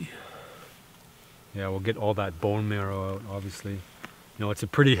be easy. Yeah, we'll get all that bone marrow out, obviously. It's a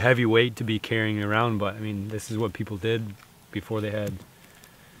pretty heavy weight to be carrying around, but I mean, this is what people did before they had,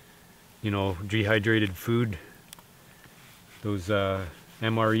 dehydrated food. Those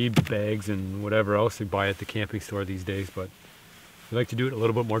MRE bags and whatever else they buy at the camping store these days, but we like to do it a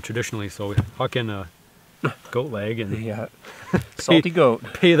little bit more traditionally, so we huck in a goat leg and Yeah. Salty goat.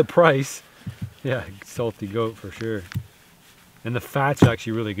 pay the price. Yeah, salty goat for sure. And the fat's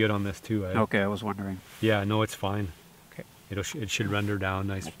actually really good on this too. Okay, I was wondering. Yeah, no, it's fine. Okay. It should render down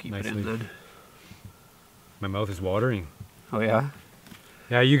We'll keep nicely. it in then. My mouth is watering. Oh yeah?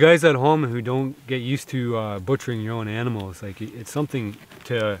 Yeah, you guys at home who don't get used to butchering your own animals, like it's something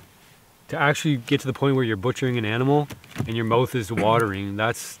to actually get to the point where you're butchering an animal and your mouth is watering.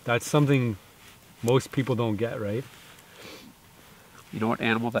 That's something most people don't get, right? You know what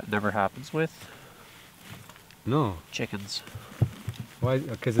animal that never happens with? No. Chickens. Why?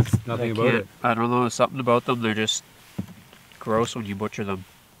 Because it's nothing They about can't- it. I don't know, something about them, they're just gross when you butcher them.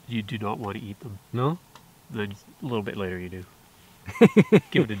 You do not want to eat them. No? Then a little bit later you do.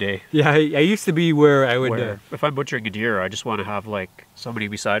 Give it a day. Yeah, I used to be where I would. Where if I'm butchering a deer, I just want to have like somebody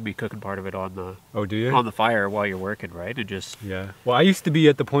beside me cooking part of it on Oh, do you? the fire while you're working, right? And just Yeah. Well, I used to be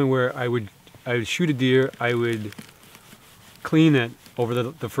at the point where I would shoot a deer, I would clean it over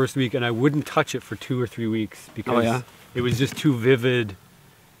the first week, and I wouldn't touch it for 2 or 3 weeks because yeah? it was just too vivid.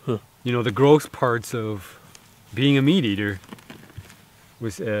 Huh. The gross parts of being a meat eater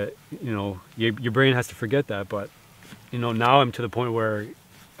was, you know, your brain has to forget that. But you know, now I'm to the point where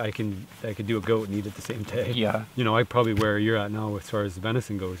I could do a goat and eat it the same day. Yeah. You know, I probably where you're at now as far as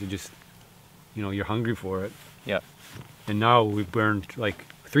venison goes. You just, you know, you're hungry for it. Yeah. And now we've burned like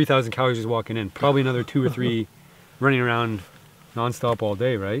 3,000 calories just walking in. Probably another 2 or 3 running around nonstop all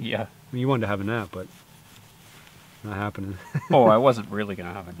day, right? Yeah. I mean, you wanted to have a nap, but not happening. Oh, I wasn't really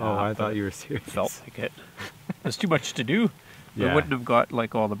gonna have a nap. Oh, I thought you were serious. Felt like it. There's too much to do. Yeah. We wouldn't have got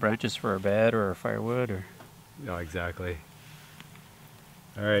like all the branches for our bed or our firewood or. Oh, exactly.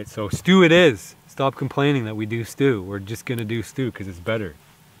 All right, so stew it is. Stop complaining that we do stew. We're just gonna do stew because it's better.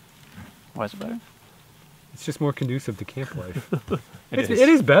 Why is it better? It's just more conducive to camp life. It It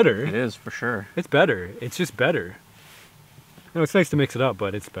is better. It is for sure. It's better. It's just better. You know, it's nice to mix it up,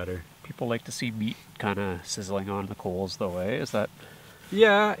 but it's better. People like to see meat kind of sizzling on the coals, though. Eh? Is that?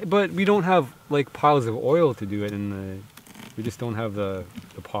 Yeah, but we don't have like piles of oil to do it, and we just don't have the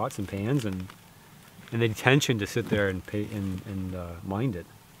pots and pans and the attention to sit there and pay and mind it.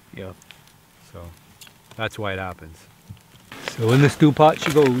 Yeah. So that's why it happens. So in the stew pot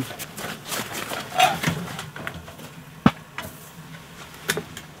she goes.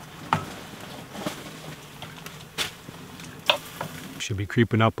 Should be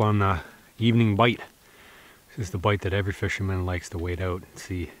creeping up on the evening bite. This is the bite that every fisherman likes to wait out and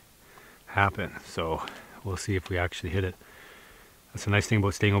see happen. So we'll see if we actually hit it. That's the nice thing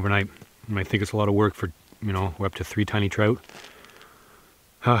about staying overnight. You might think it's a lot of work for, you know, we're up to 3 tiny trout.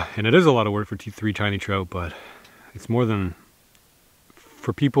 And it is a lot of work for 3 tiny trout, but it's more than,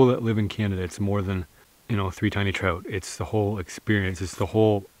 for people that live in Canada, it's more than, you know, 3 tiny trout. It's the whole experience. It's the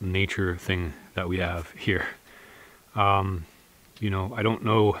whole nature thing that we have here. You know, I don't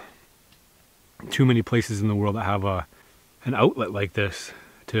know too many places in the world that have an outlet like this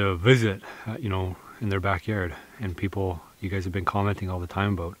to visit, you know, in their backyard. And people, you guys have been commenting all the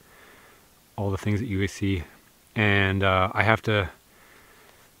time about all the things that you guys see. And I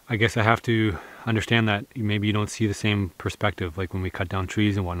guess I have to understand that maybe you don't see the same perspective, like when we cut down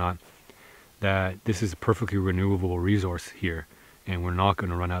trees and whatnot, that this is a perfectly renewable resource here. And we're not going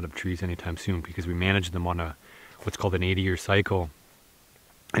to run out of trees anytime soon because we manage them on what's called an 80-year cycle.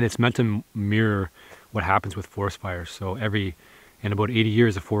 And it's meant to mirror what happens with forest fires. So in about 80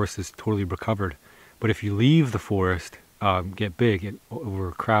 years, the forest is totally recovered. But if you leave the forest, get big, it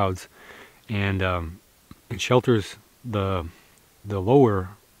overcrowds, and it shelters the lower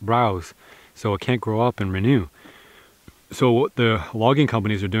browse, so it can't grow up and renew. So what the logging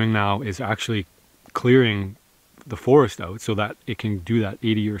companies are doing now is actually clearing the forest out so that it can do that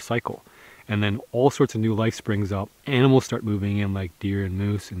 80-year cycle. And then all sorts of new life springs up. Animals start moving in, like deer and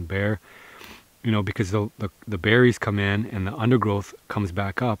moose and bear, you know, because the berries come in and the undergrowth comes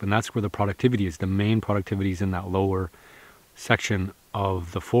back up, and that's where the productivity is. The main productivity is in that lower section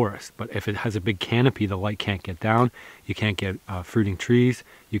of the forest. But if it has a big canopy, the light can't get down. You can't get fruiting trees.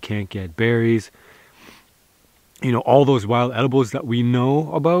 You can't get berries. You know, all those wild edibles that we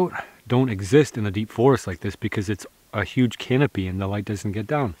know about don't exist in the deep forest like this because it's a huge canopy and the light doesn't get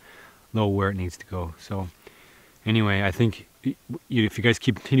down low where it needs to go. So anyway, I think if you guys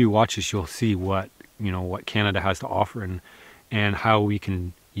continue to watch this, you'll see what Canada has to offer and how we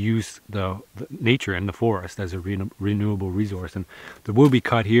can use the nature and the forest as a renewable resource. And the wood we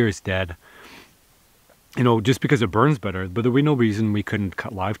cut here is dead, you know, just because it burns better, but there'd be no reason we couldn't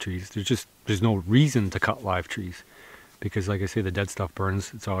cut live trees. There's no reason to cut live trees because, like I say, the dead stuff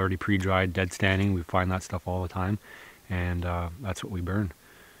burns. It's already pre-dried, dead standing. We find that stuff all the time, and that's what we burn.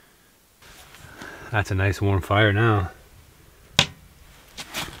 That's a nice warm fire now.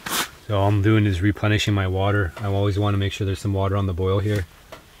 So all I'm doing is replenishing my water. I always want to make sure there's some water on the boil here.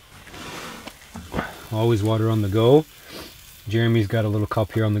 Always water on the go. Jeremy's got a little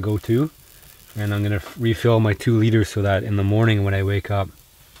cup here on the go too. And I'm going to refill my 2 liters so that in the morning when I wake up,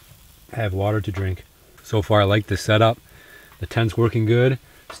 I have water to drink. So far I like this setup. The tent's working good.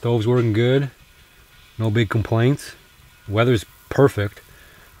 Stove's working good. No big complaints. Weather's perfect.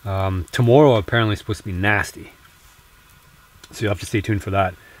 Tomorrow apparently is supposed to be nasty, so you'll have to stay tuned for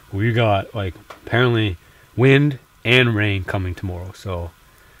that. We got like apparently wind and rain coming tomorrow, so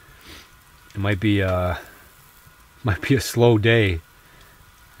it might be a slow day.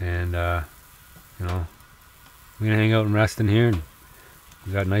 And you know, we're gonna hang out and rest in here, and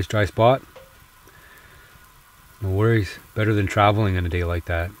we got a nice dry spot. No worries. Better than traveling in a day like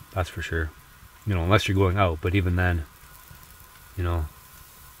that, that's for sure. You know, unless you're going out, but even then, you know,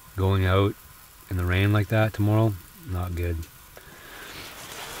 going out in the rain like that tomorrow, not good.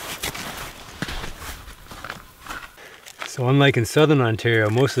 So unlike in southern Ontario,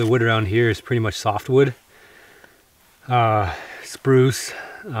 most of the wood around here is pretty much softwood. spruce,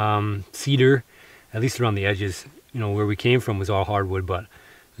 cedar, at least around the edges. You know, where we came from was all hardwood, but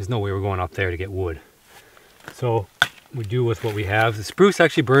there's no way we're going up there to get wood. So we do with what we have. The spruce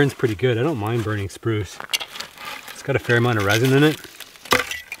actually burns pretty good. I don't mind burning spruce. It's got a fair amount of resin in it.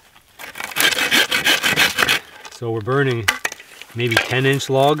 So we're burning maybe 10-inch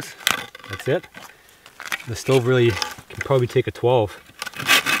logs. That's it. The stove really can probably take a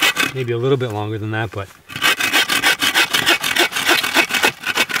 12. Maybe a little bit longer than that, but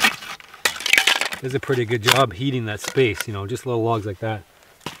does a pretty good job heating that space, you know, just little logs like that.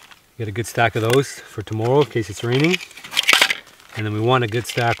 Get a good stack of those for tomorrow in case it's raining. And then we want a good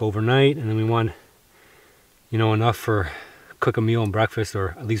stack overnight, and then we want, you know, enough for cook a meal and breakfast,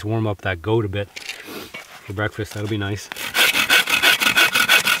 or at least warm up that goat a bit for breakfast. That'll be nice.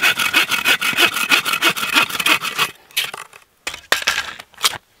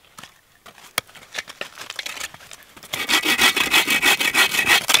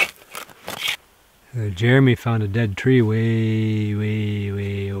 Jeremy found a dead tree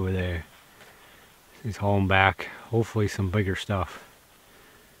way over there. He's hauling back, hopefully some bigger stuff.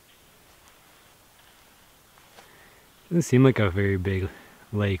 Doesn't seem like a very big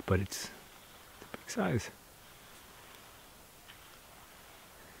lake, but it's a big size.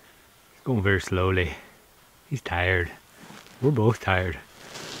 He's going very slowly. He's tired. We're both tired.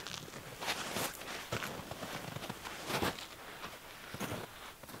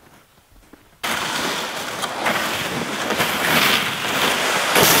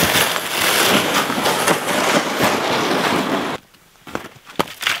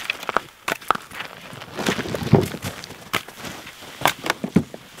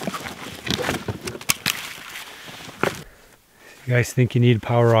 You guys think you need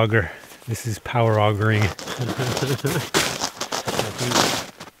power auger? This is power augering. You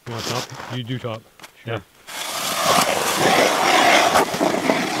want top? You do top. Sure. Yeah.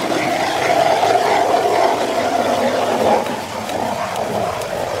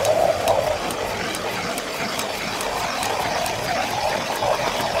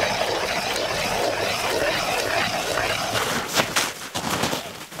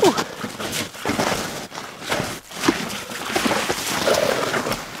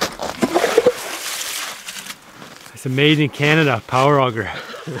 It's a made in Canada power auger.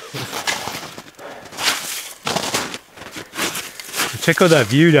 Check out that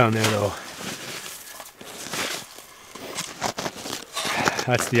view down there though.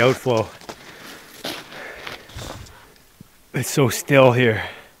 That's the outflow. It's so still here.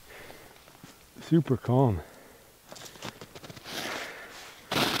 Super calm.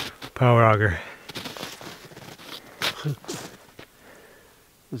 Power auger.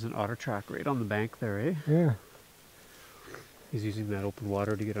 There's an otter track right on the bank there, eh? Yeah. He's using that open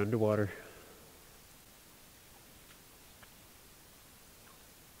water to get underwater.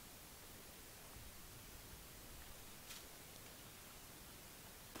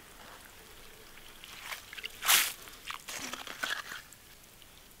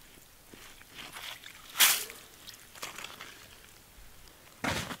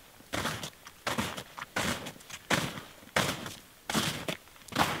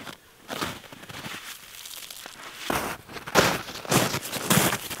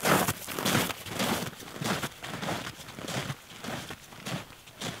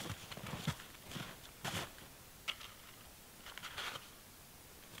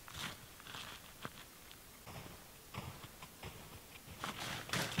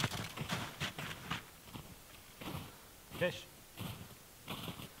 Fish.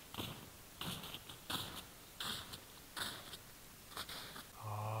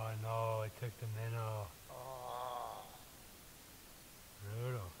 Oh no, I took the minnow. Oh.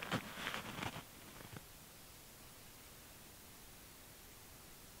 Brutal.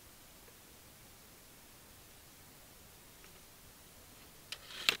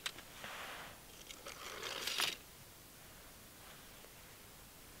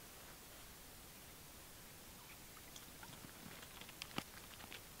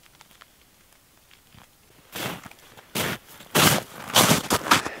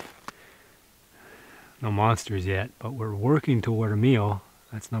 No monsters yet, but we're working toward a meal.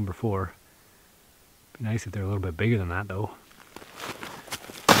 That's number 4. Be nice if they're a little bit bigger than that though.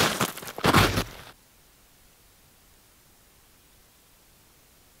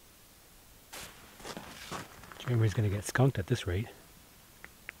 Jeremy's gonna get skunked at this rate.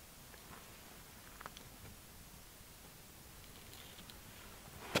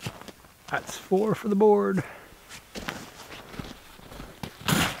 That's 4 for the board.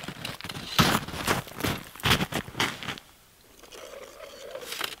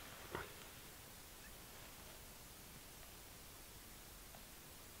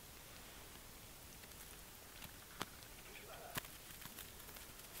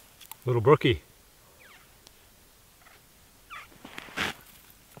 Little brookie.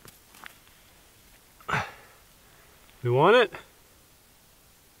 We want it?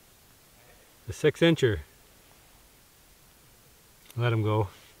 A 6-incher. Let him go.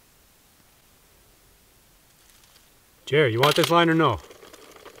 Jerry, you want this line or no?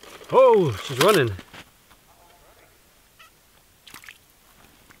 Oh, she's running.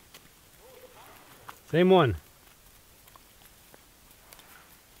 Same one.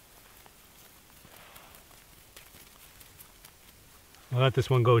 I'll let this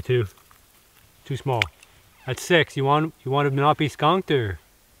one go too. Too small. That's 6. You want to not be skunked, or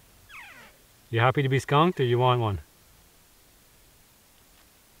you happy to be skunked, or you want one?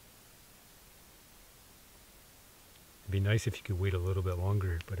 It'd be nice if you could wait a little bit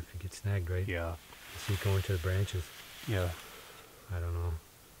longer, but if you get snagged, right? Yeah. See it going to the branches. Yeah. I don't know.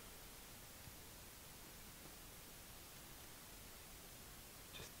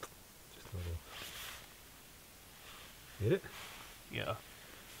 Just a little. Hit it? Yeah.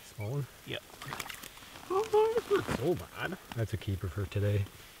 Small one? Yeah. Oh, it's not so bad. That's a keeper for today.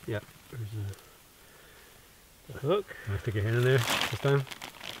 Yeah. There's The hook. Can I stick your hand in there this time?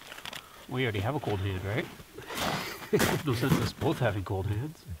 We already have a cold hand, right? No sense us both having cold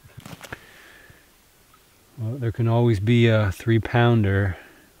hands. Well, there can always be a 3-pounder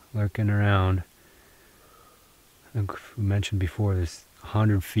lurking around. I think we mentioned before, there's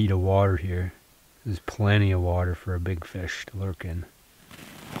 100 feet of water here. There's plenty of water for a big fish to lurk in.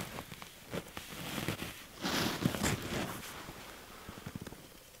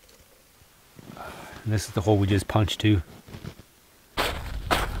 And this is the hole we just punched too.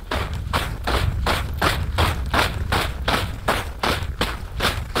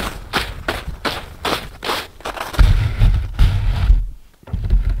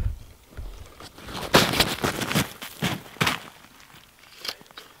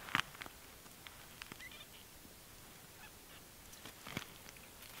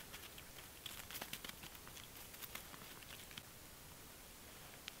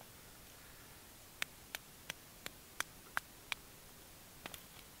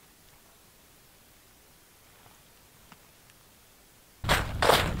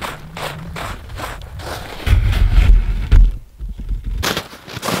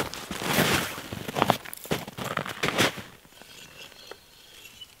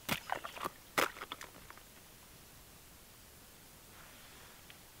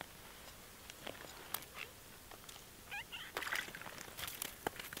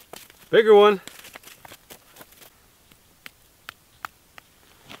 Bigger one.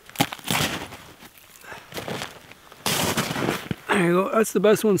 There you go. That's the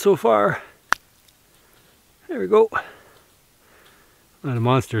best one so far. There we go. Not a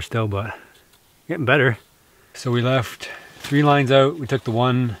monster still, but getting better. So we left 3 lines out. We took the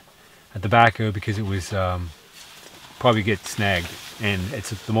one at the back out because it was probably get snagged, and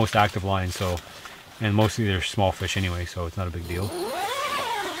it's the most active line. So, and mostly they're small fish anyway, so it's not a big deal.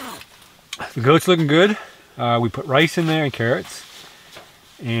 The goat's looking good. We put rice in there and carrots,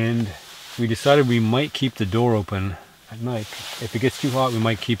 and we decided we might keep the door open at night. If it gets too hot, we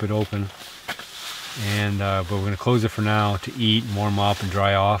might keep it open, and but we're going to close it for now to eat and warm up and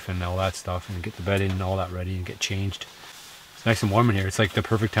dry off and all that stuff, and get the bed in and all that ready and get changed. It's nice and warm in here. It's like the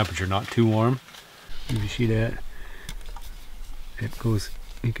perfect temperature, not too warm. If you see that, it goes,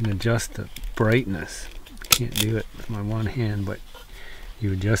 you can adjust the brightness. Can't do it with my one hand, but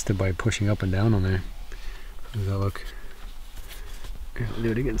you adjust it by pushing up and down on there. How does that look? Here, I'll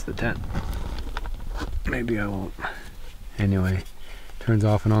do it against the tent. Maybe I won't. Anyway, turns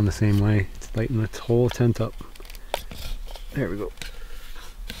off and on the same way. It's lighting its whole tent up. There we go.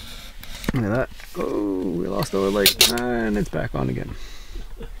 Look at that. Oh, we lost our light, and it's back on again.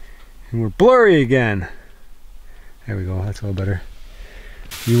 And we're blurry again. There we go, that's a little better.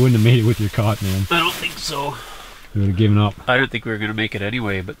 You wouldn't have made it with your cot, man. I don't think so. We would have given up. I didn't think we were going to make it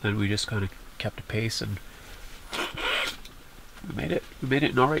anyway, but then we just kind of kept a pace, and we made it. We made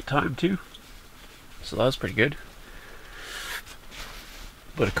it in all right time too. So that was pretty good.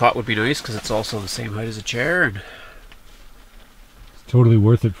 But a cot would be nice because it's also the same height as a chair, and it's totally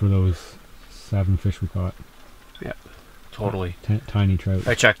worth it for those 7 fish we caught. Yeah, totally. Tiny trout.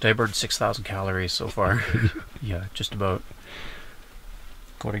 I checked. I burned 6,000 calories so far. Yeah, just about.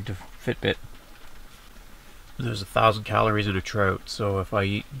 According to Fitbit. There's 1,000 calories in a trout, so if I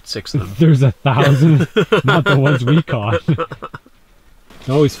eat 6 of them... There's 1,000? Not the ones we caught. It's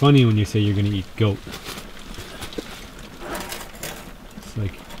always funny when you say you're going to eat goat. It's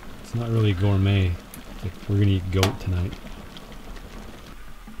like, it's not really gourmet. It's like, we're going to eat goat tonight.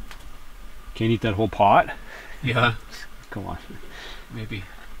 Can't eat that whole pot? Yeah. Come on. Maybe.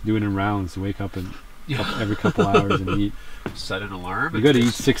 doing in rounds. Wake up and every couple hours and eat. Set an alarm. You got to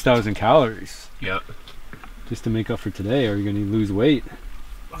eat 6,000 calories. Yep. Just to make up for today, or you're gonna lose weight.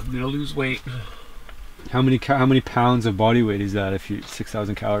 I'm gonna lose weight. How many pounds of body weight is that if you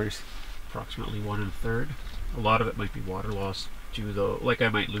 6,000 calories? Approximately 1 1/3. A lot of it might be water loss too, though. Like I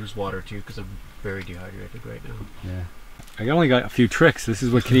might lose water too because I'm very dehydrated right now. Yeah. I only got a few tricks. This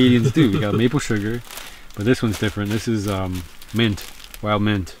is what Canadians do. We got maple sugar, but this one's different. This is mint, wild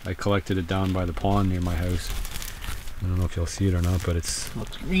mint. I collected it down by the pond near my house. I don't know if you'll see it or not, but it's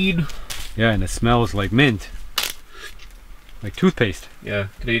green. Yeah, and it smells like mint, like toothpaste. Yeah,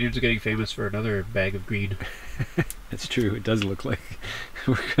 Canadians are getting famous for another bag of green. It's true. It does look like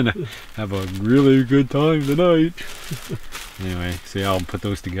we're gonna have a really good time tonight. Anyway, so yeah, I'll put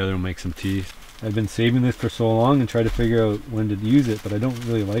those together and make some tea. I've been saving this for so long and try to figure out when to use it, but I don't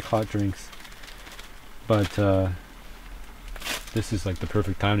really like hot drinks. But this is like the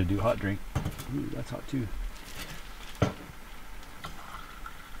perfect time to do hot drink. Ooh, that's hot too.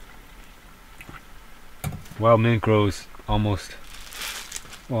 Wild mint grows almost,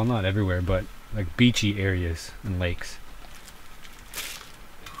 well, not everywhere, but like beachy areas and lakes.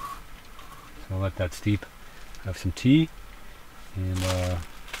 So I'll let that steep. Have some tea and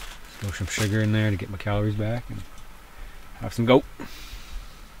throw some sugar in there to get my calories back and have some goat.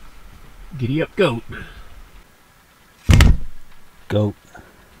 Giddy up, goat. Goat.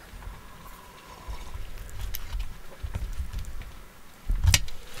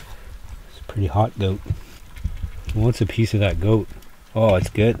 It's a pretty hot goat. Who wants a piece of that goat? Oh, it's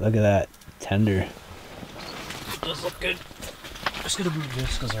good. Look at that. Tender. It does look good. I'm just gonna move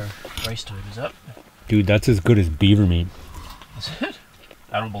this because our rice time is up. Dude, that's as good as beaver meat. Is it?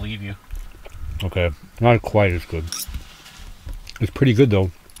 I don't believe you. Okay, not quite as good. It's pretty good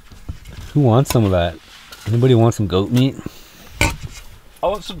though. Who wants some of that? Anybody want some goat meat? I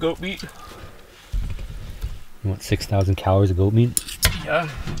want some goat meat. You want 6,000 calories of goat meat? Yeah.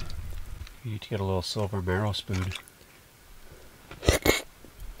 You need to get a little silver marrow spoon.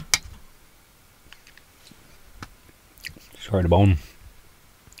 Sorry to bone.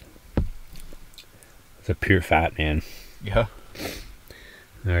 It's a pure fat, man. Yeah.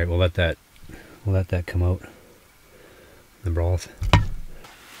 All right, we'll let that come out. The broth.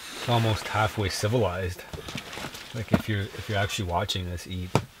 It's almost halfway civilized. Like if you're actually watching this eat.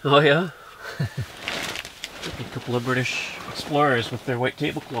 Oh yeah. A couple of British explorers with their white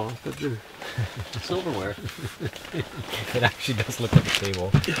tablecloth and their silverware. It actually does look like a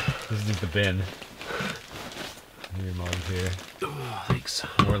table. This is the bin. Your mom's here. Oh, thanks.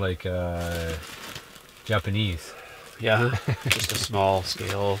 More like Japanese. Yeah, just a small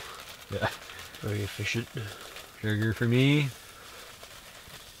scale. Yeah. Very efficient. Sugar for me.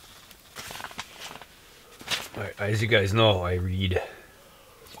 Alright, as you guys know, I read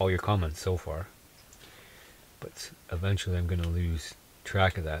all your comments so far. But eventually I'm going to lose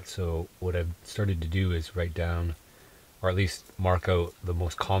track of that. So what I've started to do is write down, or at least mark out the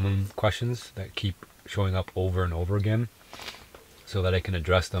most common questions that keep showing up over and over again, so that I can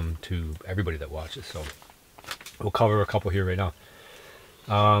address them to everybody that watches. So we'll cover a couple here right now.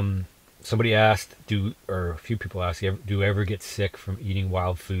 Somebody asked, or a few people asked, do you ever get sick from eating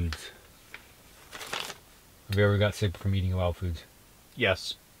wild foods? Have you ever got sick from eating wild foods?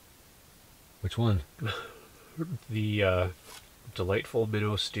 Yes. Which one? The delightful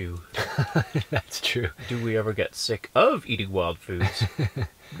minnow stew. That's true. Do we ever get sick of eating wild foods?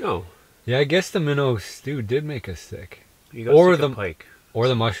 No. Yeah, I guess the minnow stew did make us sick. You got sick of pike. Or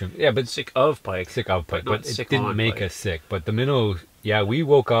the mushroom. Yeah, but sick of pike. Sick of pike, but it sick didn't make pike. us sick. But the minnow, yeah, we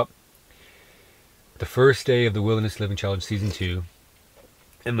woke up the first day of the Wilderness Living Challenge Season 2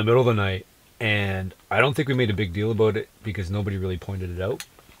 in the middle of the night, and I don't think we made a big deal about it because nobody really pointed it out.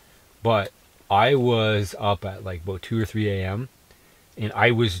 But I was up at like about 2 or 3 a.m. and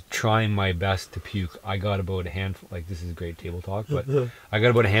I was trying my best to puke. I got about a handful, like this is great table talk, but I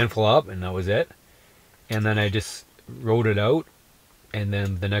got about a handful up and that was it. And then I just wrote it out. And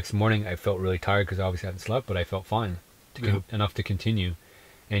then the next morning I felt really tired because I obviously hadn't slept, but I felt fine enough to continue.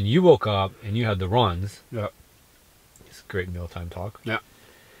 And you woke up and you had the runs. Yeah. It's great mealtime talk. Yeah.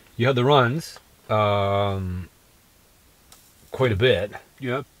 You had the runs quite a bit.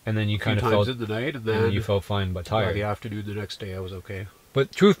 Yeah. And then you kind of felt felt in the night, and and then you felt fine but by tired. the afternoon the next day I was okay.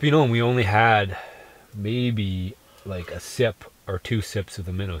 But truth be known, we only had maybe like a sip or 2 sips of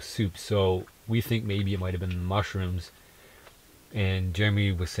the minnow soup. So we think maybe it might have been mushrooms. And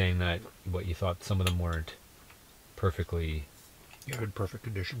Jeremy was saying that what you thought some of them weren't perfectly, In perfect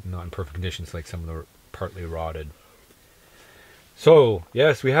condition. not in perfect conditions, like some of them were partly rotted. So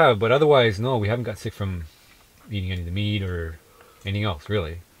yes, we have, but otherwise no, we haven't got sick from eating any of the meat or anything else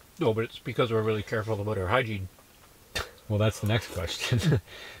really. No, but it's because we're really careful about our hygiene. Well, that's the next question.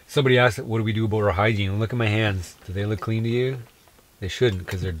 Somebody asked, what do we do about our hygiene? Look at my hands. Do they look clean to you? They shouldn't,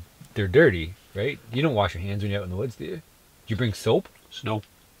 because they're dirty, right? You don't wash your hands when you're out in the woods, do you? Do you bring soap? No.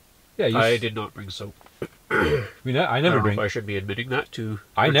 Yeah, I did not bring soap. I never I don't know bring. if I should be admitting that to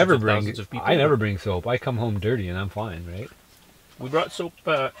I never thousands of people. I never bring soap. I come home dirty and I'm fine, right? We brought soap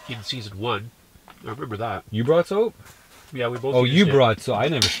in season 1. I remember that. You brought soap? Yeah, we both. Oh, used you it. brought soap. I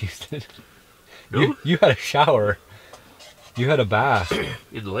never used it. No? You had a shower. You had a bath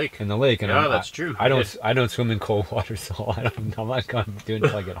In the lake. in the lake, and Yeah, that's true. I I don't. did. I don't swim in cold water, so I'm not going to do it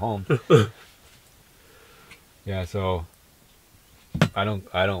until I get home. Yeah, so I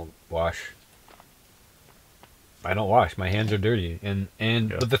don't wash. I don't wash. My hands are dirty, and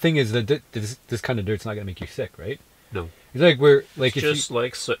Yeah. but the thing is that this kind of dirt's not going to make you sick, right? No. It's like It's just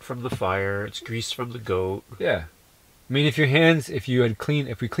like soot from the fire. It's grease from the goat. yeah. I mean, if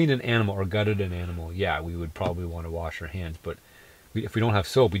we cleaned an animal or gutted an animal, yeah, we would probably want to wash our hands. But if we don't have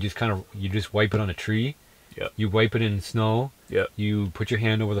soap, you just wipe it on a tree. Yeah. You wipe it in snow. Yeah. You put your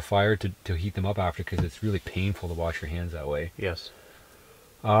hand over the fire to heat them up after, because it's really painful to wash your hands that way. Yes.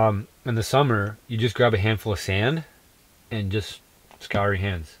 In the summer, you just grab a handful of sand and just scour your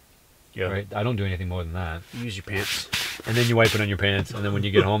hands. Yeah. Right? I don't do anything more than that. You use your pants. And then you wipe it on your pants, and then when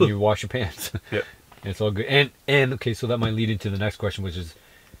you get home, you wash your pants. Yep. And it's all good. And okay, so that might lead into the next question, which is,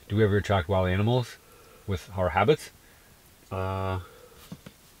 do we ever attract wild animals with our habits? No.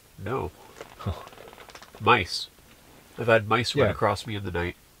 Mice. I've had mice run Yeah. across me in the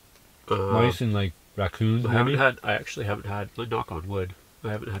night. Mice and like raccoons, maybe? I actually haven't had, knock on wood,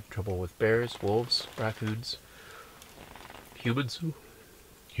 I haven't had trouble with bears, wolves, raccoons, humans.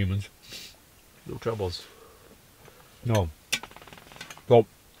 Humans. No troubles. No. Well,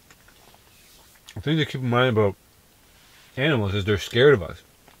 the thing to keep in mind about animals is they're scared of us.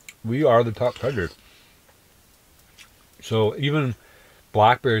 We are the top predator. So even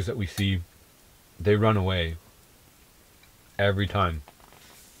black bears that we see, they run away every time.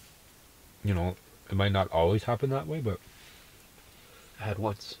 You know, it might not always happen that way, but... I had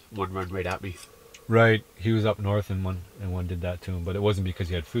one run right at me. Right, he was up north and one did that to him, but it wasn't because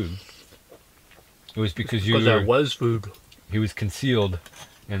he had food. It was because there was food. he was concealed,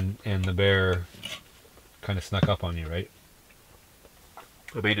 and the bear kind of snuck up on you, right?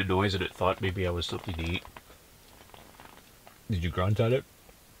 I made a noise and it thought maybe I was something to eat. Did you grunt at it?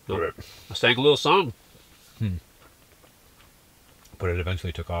 No. I sang a little song. But it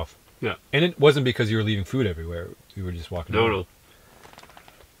eventually took off. Yeah. And it wasn't because you were leaving food everywhere. You were just walking around. No.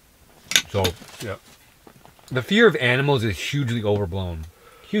 So, Yeah. the fear of animals is hugely overblown.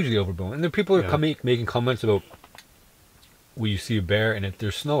 Hugely overblown. And there are people who Yeah. are making comments about, well, you see a bear and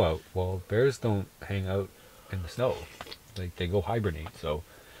there's snow out. Well, bears don't hang out in the snow. Like, they go hibernate. So,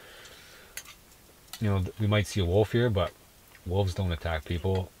 you know, we might see a wolf here, but wolves don't attack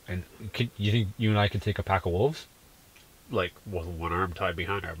people. And you think you and I could take a pack of wolves? Like, with one arm tied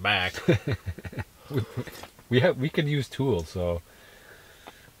behind our back. We could use tools, so,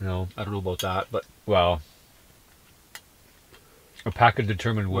 you know. I don't know about that, but Well, a pack of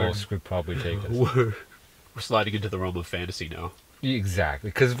determined We're- wolves could probably take us. we're sliding into the realm of fantasy now. Exactly,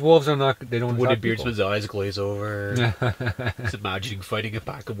 because wolves are not. They don't. Wooded attack people. beardsman's eyes glaze over. Just imagining fighting a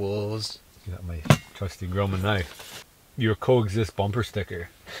pack of wolves. Got my trusty Grumman knife. Your coexist bumper sticker.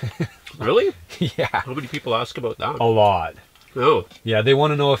 Really? Yeah, How many people ask about that? a lot. Oh, Yeah, they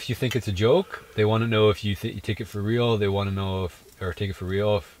want to know if you think it's a joke. They want to know if you take it for real. They want to know or take it for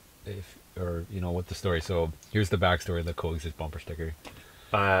real or you know what the story. So here's the backstory of the coexist bumper sticker.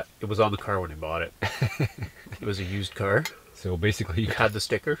 it was on the car when I bought it. It was a used car. So basically, It had the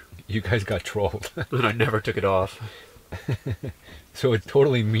sticker, you guys got trolled. and I never took it off. So it's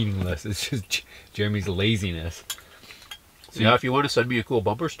totally meaningless. It's just Jeremy's laziness. So yeah, if you want to send me a cool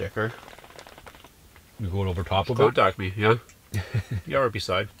bumper sticker, You go over top of it. contact me. Yeah, yeah, or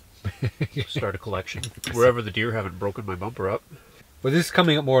beside. Start a collection wherever the deer haven't broken my bumper up. But this is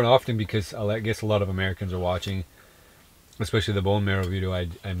coming up more often because I guess a lot of Americans are watching, especially the bone marrow video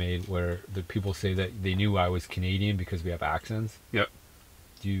I made, where the people say that they knew I was Canadian because we have accents. Yep.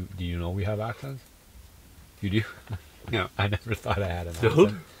 Do you know we have accents? You do? Yeah. I never thought I had an No.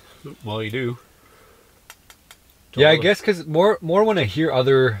 accent. Well, you do. Yeah, I Totally. guess because more when I hear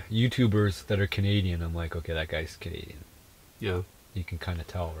other YouTubers that are Canadian, I'm like, okay, that guy's Canadian. Yeah. You can kind of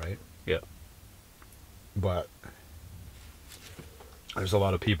tell, right? Yeah. But there's a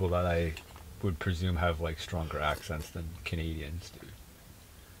lot of people that I would presume have like stronger accents than Canadians do.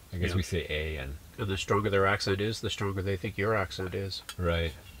 I guess Yeah. we say A and And the stronger their accent is, the stronger they think your accent is.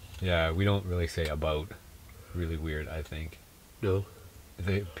 right. Yeah, we don't really say about. Really weird, I think. No.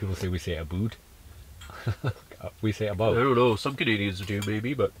 People say we say a boot. We say I about. don't know. Some Canadians do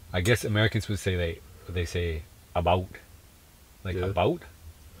maybe, but I guess Americans would say they say about. Like Yeah. about?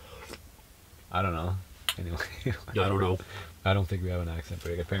 I don't know. Anyway. I don't know. I don't think we have an accent,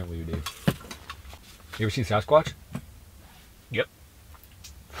 but apparently we do. You ever seen Sasquatch? Yep.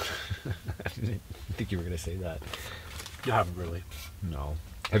 I didn't think you were going to say that. You haven't really. No.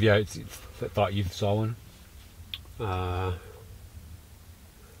 Have you thought you saw one? Nope.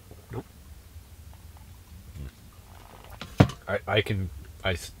 I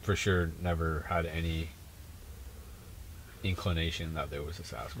for sure never had any inclination that there was a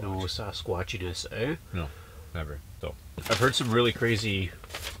Sasquatch. No Sasquatchiness, eh? No, never. So I've heard some really crazy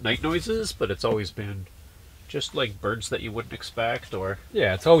night noises, but it's always been just like birds that you wouldn't expect, or...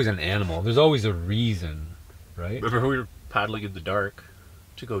 yeah, it's always an animal. There's always a reason, right? Remember we were paddling in the dark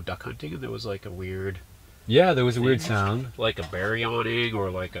to go duck hunting, and there was like a weird... Yeah, there was a weird sound. Like a bear yawning, or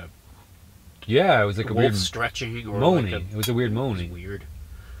like a Yeah, it was like a wolf weird stretching, or moaning. like It was a weird it was moaning. weird.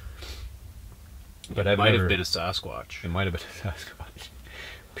 But It I've might never, have been a Sasquatch. It might have been a Sasquatch.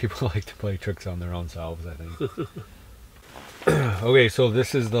 People like to play tricks on their own selves, I think. Okay, so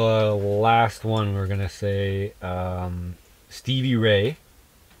this is the last one we're gonna say. Stevie Ray,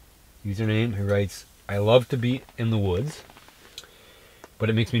 username, who writes, "I love to be in the woods, but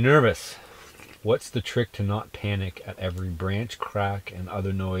it makes me nervous. What's the trick to not panic at every branch crack and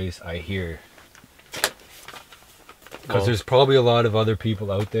other noise I hear?" Because Well, there's probably a lot of other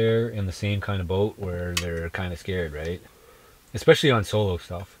people out there in the same kind of boat where they're kind of scared, right? Especially on solo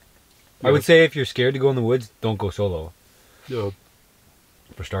stuff. I Yeah. would say if you're scared to go in the woods, don't go solo, no.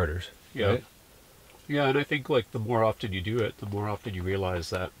 for starters. Yeah. Right? Yeah, and I think like the more often you do it, the more often you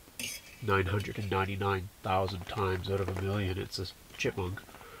realize that 999,000 times out of a million, it's a chipmunk.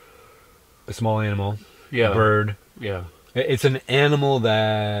 A small animal, Yeah. a bird. Yeah. It's an animal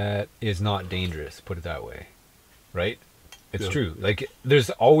that is not dangerous, put it that way. Right? It's Yeah. true. Like, there's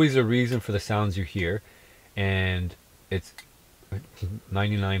always a reason for the sounds you hear, and it's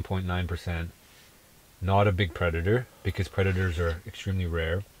 99.9% not a big predator, because predators are extremely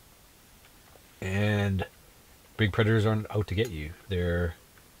rare. And big predators aren't out to get you. They're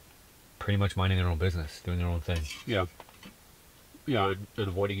pretty much minding their own business, doing their own thing. Yeah. Yeah, and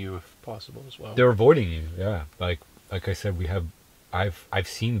avoiding you if possible as well. They're avoiding you, yeah. Like I said, I've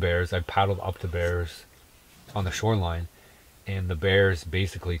seen bears. I've paddled up to bears on the shoreline, and the bears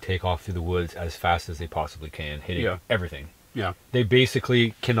basically take off through the woods as fast as they possibly can, hitting Yeah. everything. Yeah. They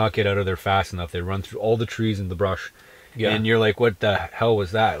basically cannot get out of there fast enough. They run through all the trees and the brush, Yeah. and you're like, what the hell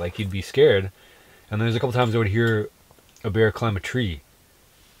was that? Like, you'd be scared. And there's a couple times I would hear a bear climb a tree.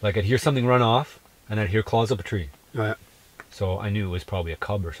 Like, I'd hear something run off, and I'd hear claws up a tree. Yeah. So I knew it was probably a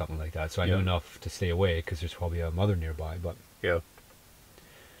cub or something like that. So I knew Yeah. enough to stay away, because there's probably a mother nearby. But Yeah.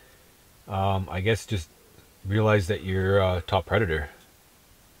 I guess just realize that you're a top predator.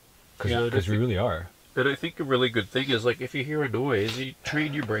 Yeah, Because we really are. And I think a really good thing is, like, if you hear a noise, you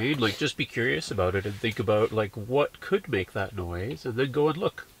train your brain, like, just be curious about it and think about, like, what could make that noise, and then go and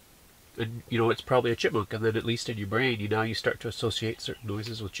look. And, you know, it's probably a chipmunk, and then at least in your brain, you start to associate certain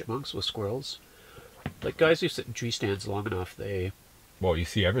noises with chipmunks, with squirrels. Like, guys who sit in tree stands long enough, they Well, you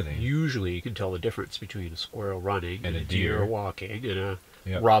see everything. usually can tell the difference between a squirrel running And and a a deer deer. walking, and a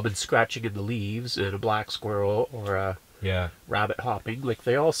Yep. robin scratching in the leaves, and a black squirrel, or a Yeah. rabbit hopping. Like,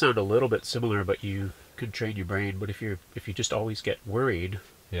 they all sound a little bit similar, but you can train your brain. But if you just always get worried,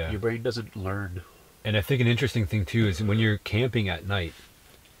 Yeah. your brain doesn't learn. And I think an interesting thing too is when you're camping at night,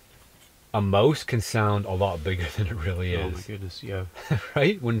 a mouse can sound a lot bigger than it really Oh my is. goodness, yeah.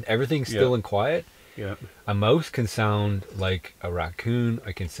 Right? When everything's still Yeah. and quiet, Yeah. a mouse can sound like a raccoon.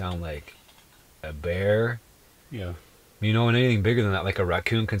 It can sound like a bear. Yeah. You know, and anything bigger than that, like a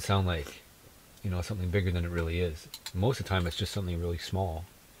raccoon can sound like, something bigger than it really is. Most of the time it's just something really small.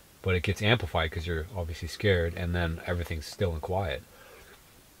 But it gets amplified because you're obviously scared, and then everything's still and quiet.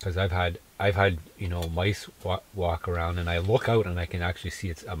 Because I've had mice walk around, and I look out and I can actually see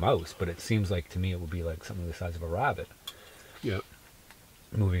it's a mouse, but it seems like to me it would be like something the size of a rabbit Yeah.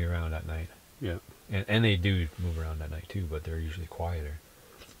 moving around at night. Yeah. And they do move around at night too, but they're usually quieter.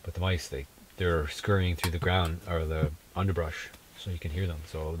 But the mice, they're scurrying through the ground or the underbrush, so you can hear them.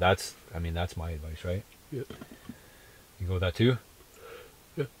 So that's my advice, right? Yeah. You go with that too?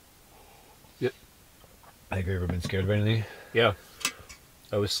 Yeah. Yeah. Have you ever been scared of anything? Yeah.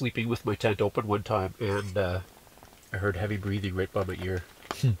 I was sleeping with my tent open one time, and I heard heavy breathing right by my ear.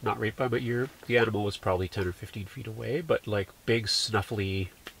 Not right by my ear. The animal was probably 10 or 15 feet away, but like big snuffly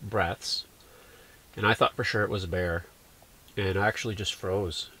breaths. And I thought for sure it was a bear. And I actually just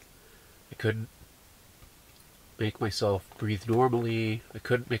froze. I couldn't make myself breathe normally. I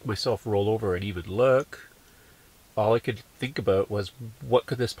couldn't make myself roll over and even look. All I could think about was, what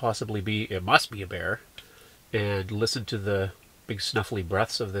could this possibly be? It must be a bear. And listen to the big snuffly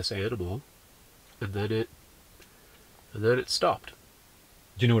breaths of this animal. And then it stopped.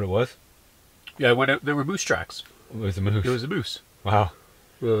 Do you know what it was? Yeah, I went out. There were moose tracks. It was a moose. It was a moose. Wow.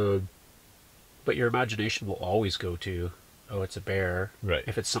 But your imagination will always go to, oh, it's a bear. Right.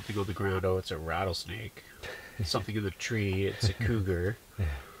 If it's something on the ground, oh, it's a rattlesnake. Something in the tree, it's a cougar.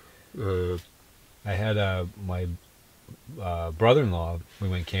 I had my brother-in-law, we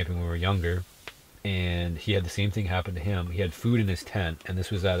went camping when we were younger, and he had the same thing happen to him. He had food in his tent, and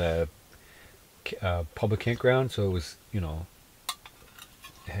this was at a public campground, so it was, you know,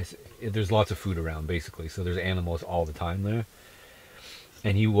 there's lots of food around, basically, so there's animals all the time there.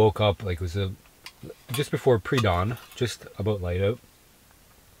 And he woke up, like, it was just before pre-dawn, just about light out,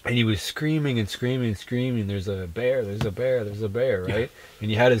 and he was screaming and screaming and screaming, there's a bear, there's a bear, there's a bear, right? Yeah.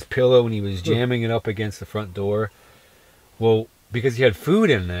 And he had his pillow and he was jamming it up against the front door. Well, because he had food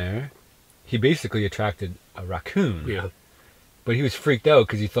in there, he basically attracted a raccoon. Yeah. But he was freaked out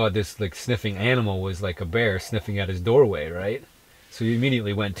because he thought this, like, sniffing animal was like a bear sniffing at his doorway, right? So he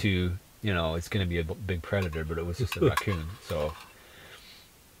immediately went to, you know, it's going to be a big predator, but it was just a raccoon. So,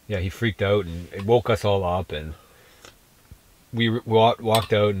 yeah, he freaked out, and it woke us all up, and we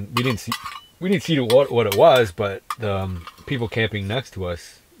walked out, and we didn't see what it was, but the people camping next to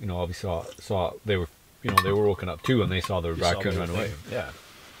us, you know, obviously saw they were, you know, they were woken up too, and they saw the raccoon run away. Yeah.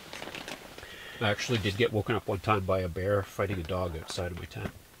 I actually did get woken up one time by a bear fighting a dog outside of my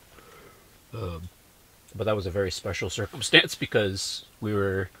tent. But that was a very special circumstance because we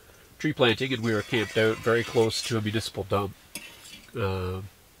were tree planting and we were camped out very close to a municipal dump.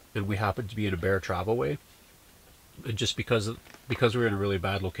 And we happened to be in a bear travelway. And just because we were in a really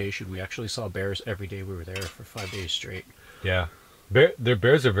bad location, we actually saw bears every day we were there for 5 days straight. Yeah. Their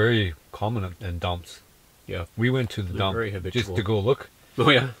bears are very common in dumps. Yeah. We went to the dump just to go look. Oh,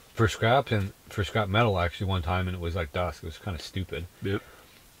 yeah. For scrap metal, actually, one time, and it was like dusk. It was kind of stupid. Yep.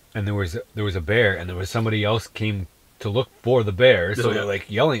 And there was a bear, and there was somebody else came to look for the bear, so they're like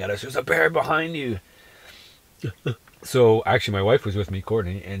yelling at us, "There's a bear behind you!" So actually, my wife was with me,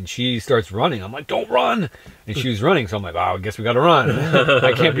 Courtney, and she starts running. I'm like, "Don't run!" And she was running, so I'm like, "Oh, I guess we got to run.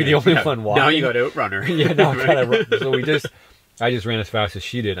 I can't be the only one walking." Now you got to outrun her. Yeah, now I gotta run. So I just ran as fast as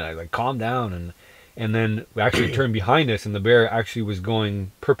she did, and I like calm down, and then we actually turned behind us, and the bear actually was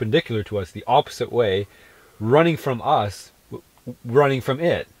going perpendicular to us, the opposite way, running from us, running from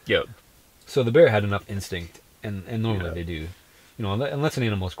it. Yep. So the bear had enough instinct, and normally they do. You know, unless an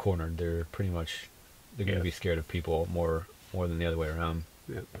animal's cornered, they're pretty much, they're going to be scared of people more than the other way around.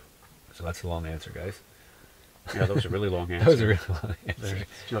 Yep. So that's a long answer, guys. Yeah, that was a really long answer. That was a really long answer.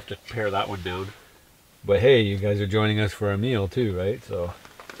 You'll have to pare that one down. But hey, you guys are joining us for a meal too, right? So,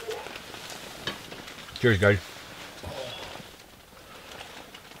 cheers, guys.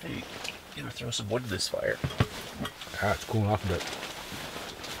 Hey, you know, throw some wood in this fire. Ah, it's cooling off a bit.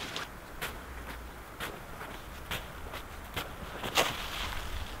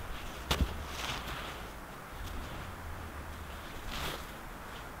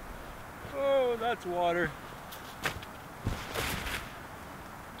 Oh, that's water.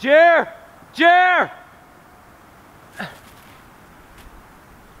 Jer!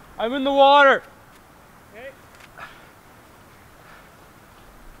 I'm in the water.